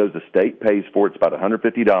done one of those, the state pays for it. It's about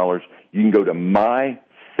 $150. You can go to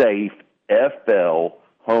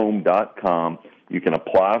mysafeflhome.com. You can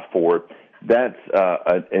apply for it. That's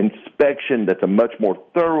an inspection that's a much more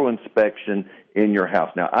thorough inspection in your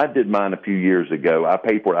house. Now, I did mine a few years ago. I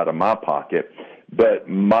paid for it out of my pocket. But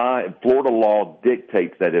my Florida law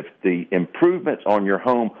dictates that if the improvements on your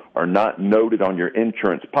home are not noted on your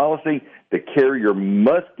insurance policy, the carrier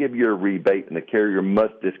must give you a rebate and the carrier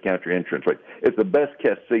must discount your insurance rate. It's the best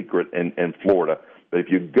kept secret in Florida. But if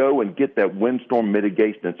you go and get that windstorm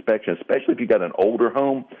mitigation inspection, especially if you got an older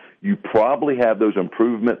home, you probably have those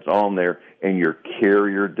improvements on there and your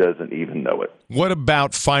carrier doesn't even know it. What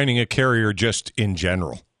about finding a carrier just in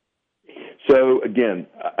general? So, again,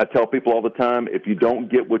 I tell people all the time, if you don't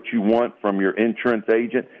get what you want from your insurance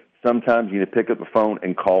agent, sometimes you need to pick up the phone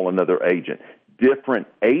and call another agent. Different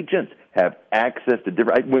agents have access to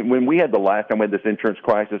different – when we had the last time we had this insurance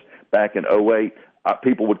crisis back in 2008,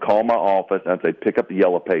 people would call my office and I'd say, pick up the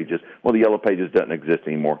Yellow Pages. Well, the Yellow Pages doesn't exist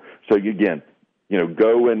anymore. So, again,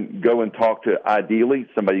 go and talk to, ideally,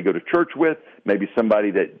 somebody you go to church with, maybe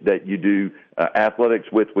somebody that you do athletics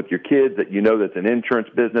with your kids that that's an insurance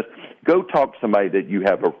business. Go talk to somebody that you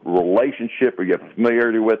have a relationship or you have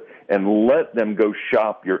familiarity with, and let them go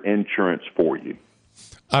shop your insurance for you.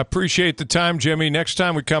 I appreciate the time, Jimmy. Next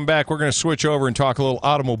time we come back, we're going to switch over and talk a little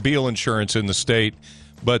automobile insurance in the state.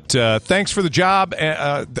 But thanks for the job.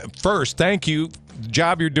 First, thank you. The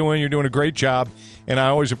job you're doing a great job, and I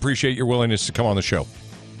always appreciate your willingness to come on the show.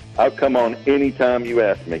 I'll come on anytime you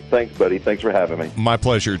ask me. Thanks, buddy. Thanks for having me. My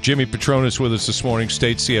pleasure. Jimmy Petronas with us this morning,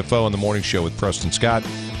 State CFO on the Morning Show with Preston Scott.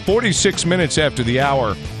 46 minutes after the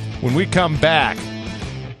hour. When we come back,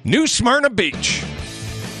 New Smyrna Beach.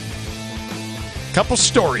 Couple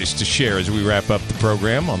stories to share as we wrap up the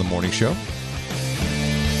program on the Morning Show.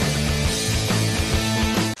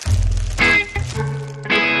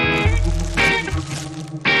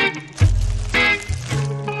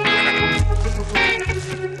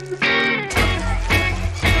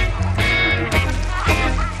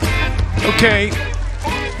 Okay,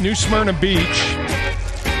 New Smyrna Beach.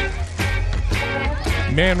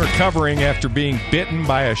 Man recovering after being bitten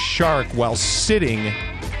by a shark while sitting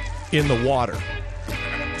in the water.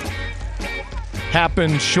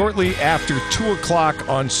 Happened shortly after 2 o'clock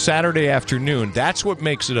on Saturday afternoon. That's what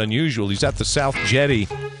makes it unusual. He's at the South Jetty,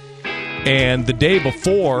 and the day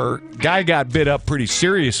before, guy got bit up pretty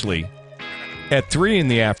seriously at 3 in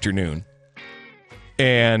the afternoon,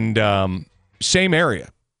 and same area.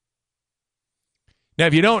 Now,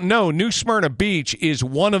 if you don't know, New Smyrna Beach is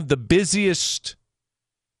one of the busiest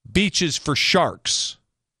beaches for sharks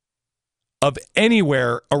of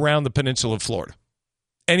anywhere around the peninsula of Florida,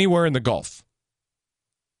 anywhere in the Gulf.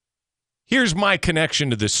 Here's my connection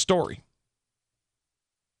to this story.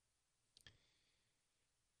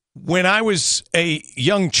 When I was a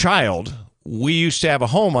young child, we used to have a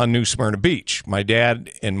home on New Smyrna Beach. My dad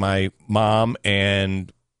and my mom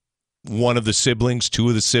and one of the siblings, 2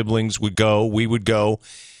 of the siblings would go, we would go,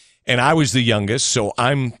 and I was the youngest, so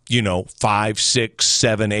I'm, 5, 6,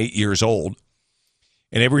 7, 8 years old.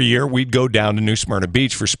 And every year we'd go down to New Smyrna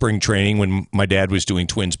Beach for spring training when my dad was doing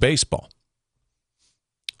Twins baseball.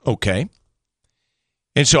 Okay.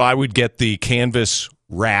 And so I would get the canvas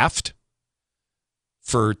raft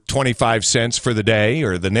for 25 cents for the day,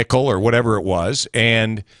 or the nickel, or whatever it was,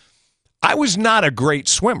 and I was not a great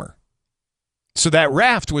swimmer. So that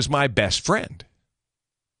raft was my best friend.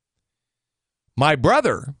 My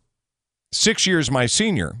brother, 6 years my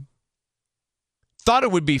senior, thought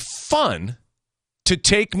it would be fun to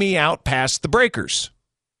take me out past the breakers.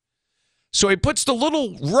 So he puts the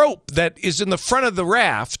little rope that is in the front of the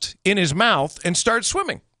raft in his mouth and starts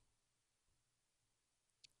swimming.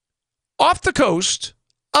 Off the coast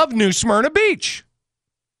of New Smyrna Beach.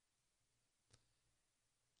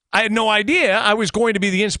 I had no idea I was going to be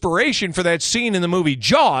the inspiration for that scene in the movie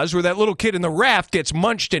Jaws where that little kid in the raft gets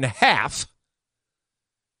munched in half.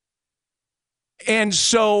 And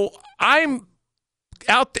so I'm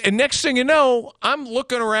out, and next thing you know, I'm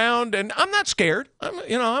looking around, and I'm not scared.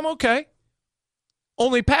 I'm okay.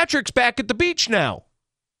 Only Patrick's back at the beach now,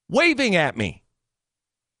 waving at me.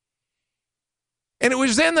 And it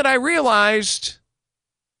was then that I realized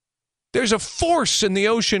there's a force in the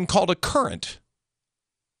ocean called a current.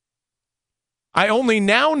 I only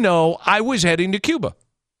now know I was heading to Cuba.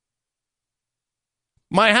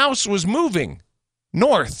 My house was moving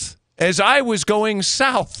north as I was going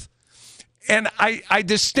south. And I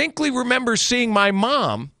distinctly remember seeing my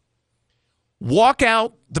mom walk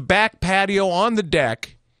out the back patio on the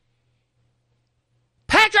deck.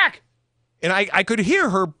 Patrick! And I could hear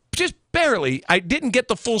her just barely. I didn't get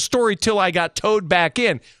the full story till I got towed back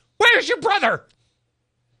in. Where's your brother?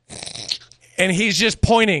 And he's just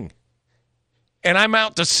pointing. And I'm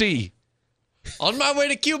out to sea. On my way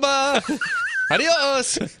to Cuba.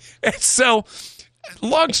 Adios. And so,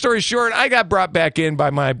 long story short, I got brought back in by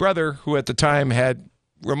my brother, who at the time had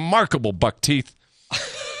remarkable buck teeth.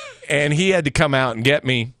 And he had to come out and get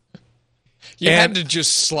me. You had to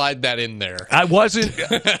just slide that in there. I wasn't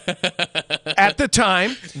at the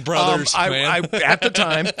time. Brothers, man. At the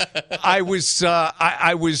time, I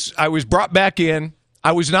was brought back in.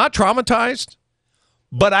 I was not traumatized.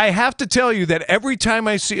 But I have to tell you that every time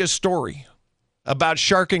I see a story about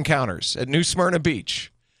shark encounters at New Smyrna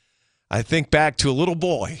Beach, I think back to a little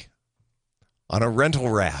boy on a rental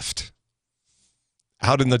raft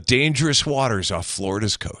out in the dangerous waters off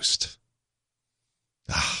Florida's coast.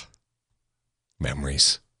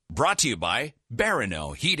 Memories. Brought to you by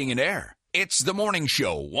Barano Heating and Air. It's the Morning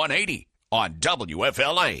Show 180 on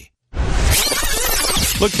WFLA.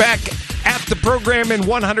 Look back at the program in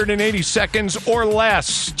 180 seconds or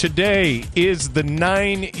less. Today is the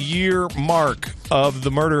 9-year mark of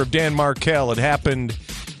the murder of Dan Markel. It happened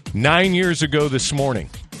 9 years ago this morning.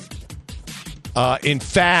 In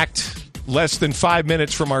fact, less than 5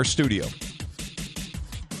 minutes from our studio.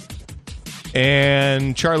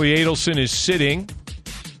 And Charlie Adelson is sitting,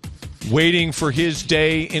 waiting for his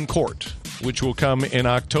day in court, which will come in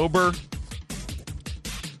October.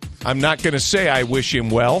 I'm not going to say I wish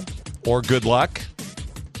him well or good luck.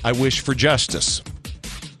 I wish for justice.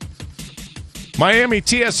 Miami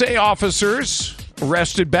TSA officers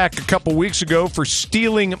arrested back a couple weeks ago for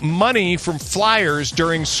stealing money from flyers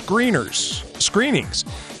during screenings.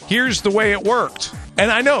 Here's the way it worked.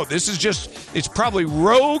 And I know this is it's probably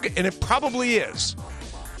rogue, and it probably is.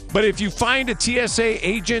 But if you find a TSA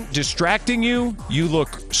agent distracting you, you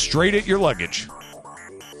look straight at your luggage.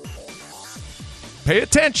 Pay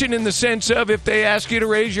attention in the sense of if they ask you to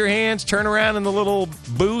raise your hands, turn around in the little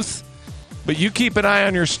booth. But you keep an eye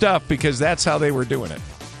on your stuff because that's how they were doing it.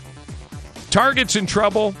 Target's in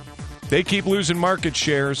trouble. They keep losing market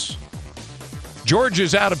shares.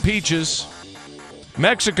 Georgia's out of peaches.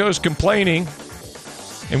 Mexico's complaining.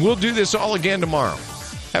 And we'll do this all again tomorrow.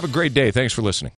 Have a great day. Thanks for listening.